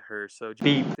pissed at her. So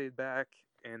Jake stayed back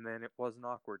and then it wasn't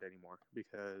awkward anymore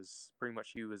because pretty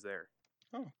much he was there.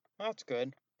 Oh, that's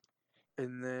good.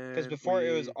 And then because before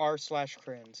it was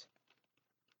r/crins.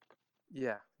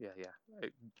 Yeah,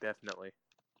 definitely.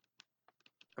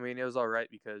 I mean, it was all right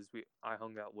because I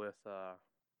hung out with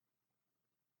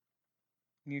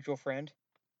mutual friend.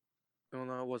 No,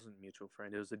 it wasn't a mutual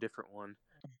friend. It was a different one.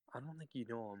 I don't think you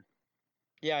know him.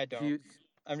 Yeah, I don't.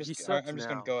 I'm just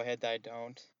gonna go ahead that I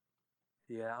don't.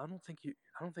 Yeah, I don't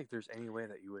think there's any way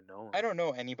that you would know him. I don't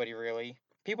know anybody really.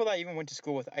 People that I even went to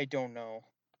school with, I don't know.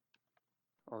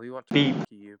 Oh, he went to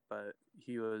Kentucky, but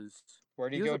he was.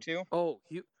 Where'd he go to? Oh,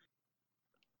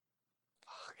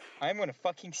 I'm gonna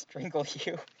fucking strangle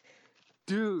you.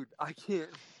 Dude, I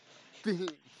can't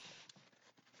think.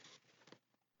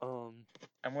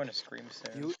 I'm gonna scream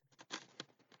soon.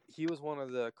 He was one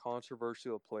of the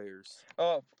controversial players.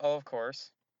 Oh, of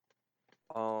course.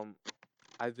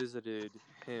 I visited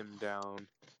him down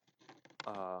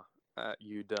at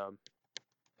UW.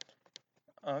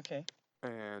 Okay.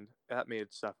 And that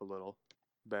made stuff a little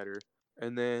better.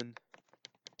 And then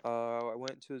I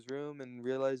went to his room and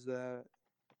realized that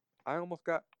I almost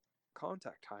got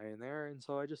contact high in there, and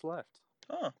so I just left.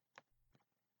 Huh.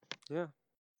 Yeah.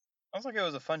 Sounds like it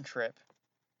was a fun trip.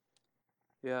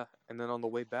 Yeah, and then on the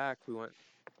way back, we went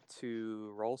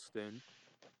to Ralston,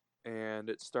 and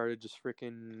it started just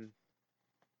freaking.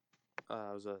 It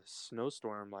was a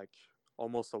snowstorm, like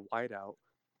almost a whiteout,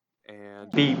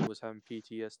 and I was having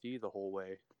PTSD the whole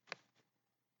way.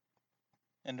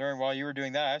 And while you were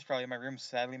doing that, I was probably in my room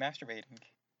sadly masturbating.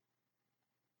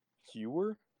 You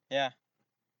were? Yeah.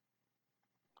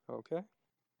 Okay.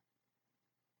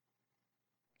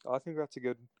 I think that's a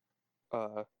good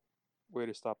way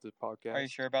to stop this podcast. Are you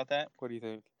sure about that? What do you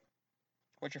think?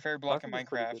 What's your favorite block in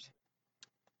Minecraft?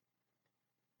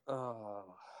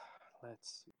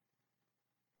 Let's see.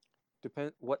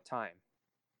 Depend what time?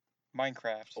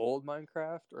 Minecraft. Old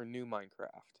Minecraft or new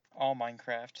Minecraft? All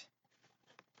Minecraft.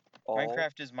 All?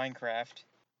 Minecraft is Minecraft.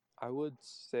 I would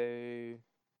say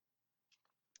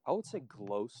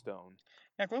Glowstone.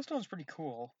 Yeah, Glowstone's pretty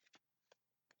cool.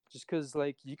 Just because,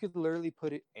 like, you could literally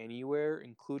put it anywhere,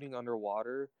 including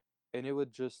underwater, and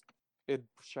it'd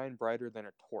shine brighter than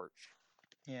a torch.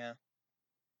 Yeah.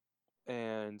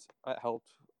 And it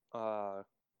helped,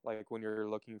 like, when you're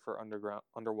looking for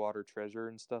underwater treasure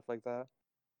and stuff like that.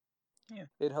 Yeah,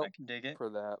 it helped I can dig it. For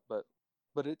that, but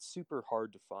it's super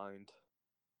hard to find.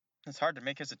 It's hard to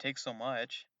make because it takes so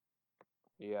much.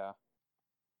 Yeah.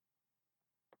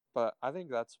 But I think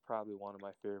that's probably one of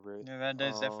my favorites. Yeah, that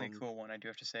is definitely a cool one, I do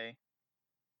have to say.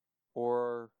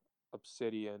 Or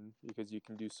obsidian, because you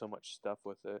can do so much stuff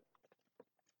with it.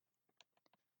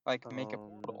 Like make a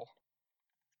portal.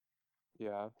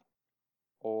 Yeah.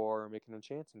 or make an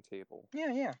enchanting table.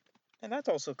 Yeah. And that's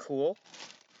also cool.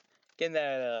 Getting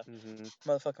that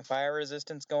motherfucking fire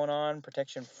resistance going on,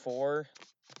 protection 4,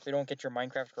 so you don't get your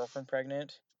Minecraft girlfriend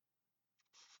pregnant.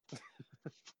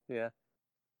 Yeah.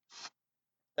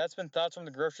 That's been Thoughts from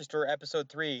the Grocery Store, episode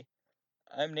 3.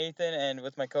 I'm Nathan, and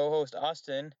with my co-host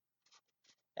Austin.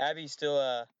 Abby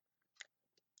still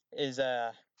is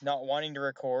not wanting to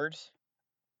record.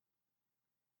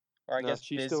 Or I guess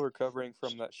she's still recovering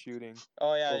from that shooting.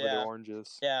 Oh yeah, over the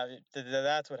oranges. Yeah,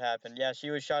 that's what happened. Yeah,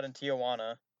 she was shot in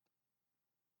Tijuana.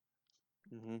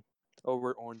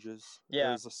 Over oranges. Yeah.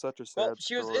 It was such a sad Well,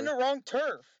 she was in the wrong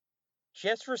turf. She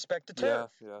has to respect the turf.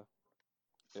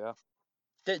 Yeah.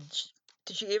 Did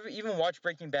she even watch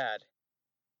Breaking Bad?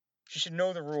 She should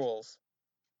know the rules.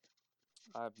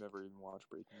 I've never even watched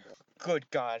Breaking Bad. Good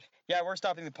God. Yeah, we're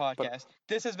stopping the podcast.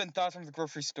 This has been Thoughts from the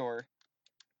Grocery Store.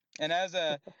 And as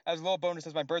a little bonus,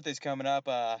 as my birthday's coming up,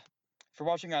 if you're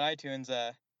watching on iTunes,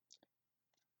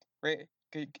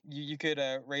 you could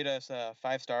rate us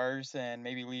 5 stars and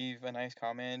maybe leave a nice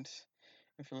comment.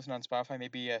 If you're listening on Spotify,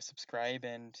 maybe subscribe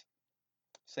and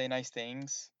say nice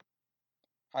things.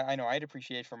 I know I'd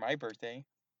appreciate it for my birthday.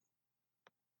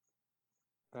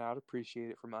 And I'd appreciate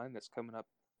it for mine. That's coming up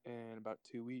in about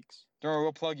 2 weeks. Don't worry,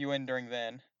 we'll plug you in during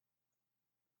then.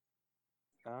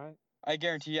 All right. I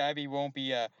guarantee Abby won't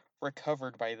be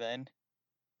recovered by then.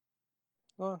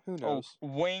 Well, who knows? Oh,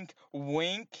 wink,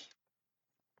 wink.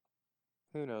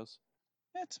 Who knows?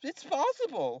 It's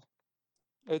possible.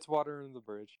 It's water under the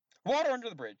bridge. Water under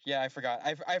the bridge. Yeah, I forgot.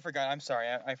 I forgot. I'm sorry.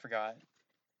 I forgot.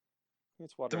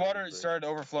 It's water. The water started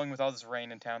overflowing with all this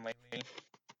rain in town lately.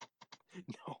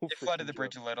 No, it flooded the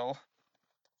bridge a little.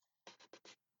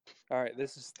 All right,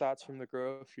 this is Thoughts from the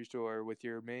Grocery Store with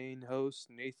your main host,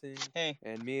 Nathan. Hey.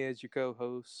 And me as your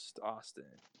co-host, Austin.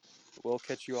 We'll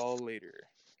catch you all later.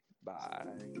 Bye.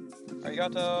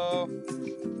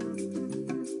 Arigato.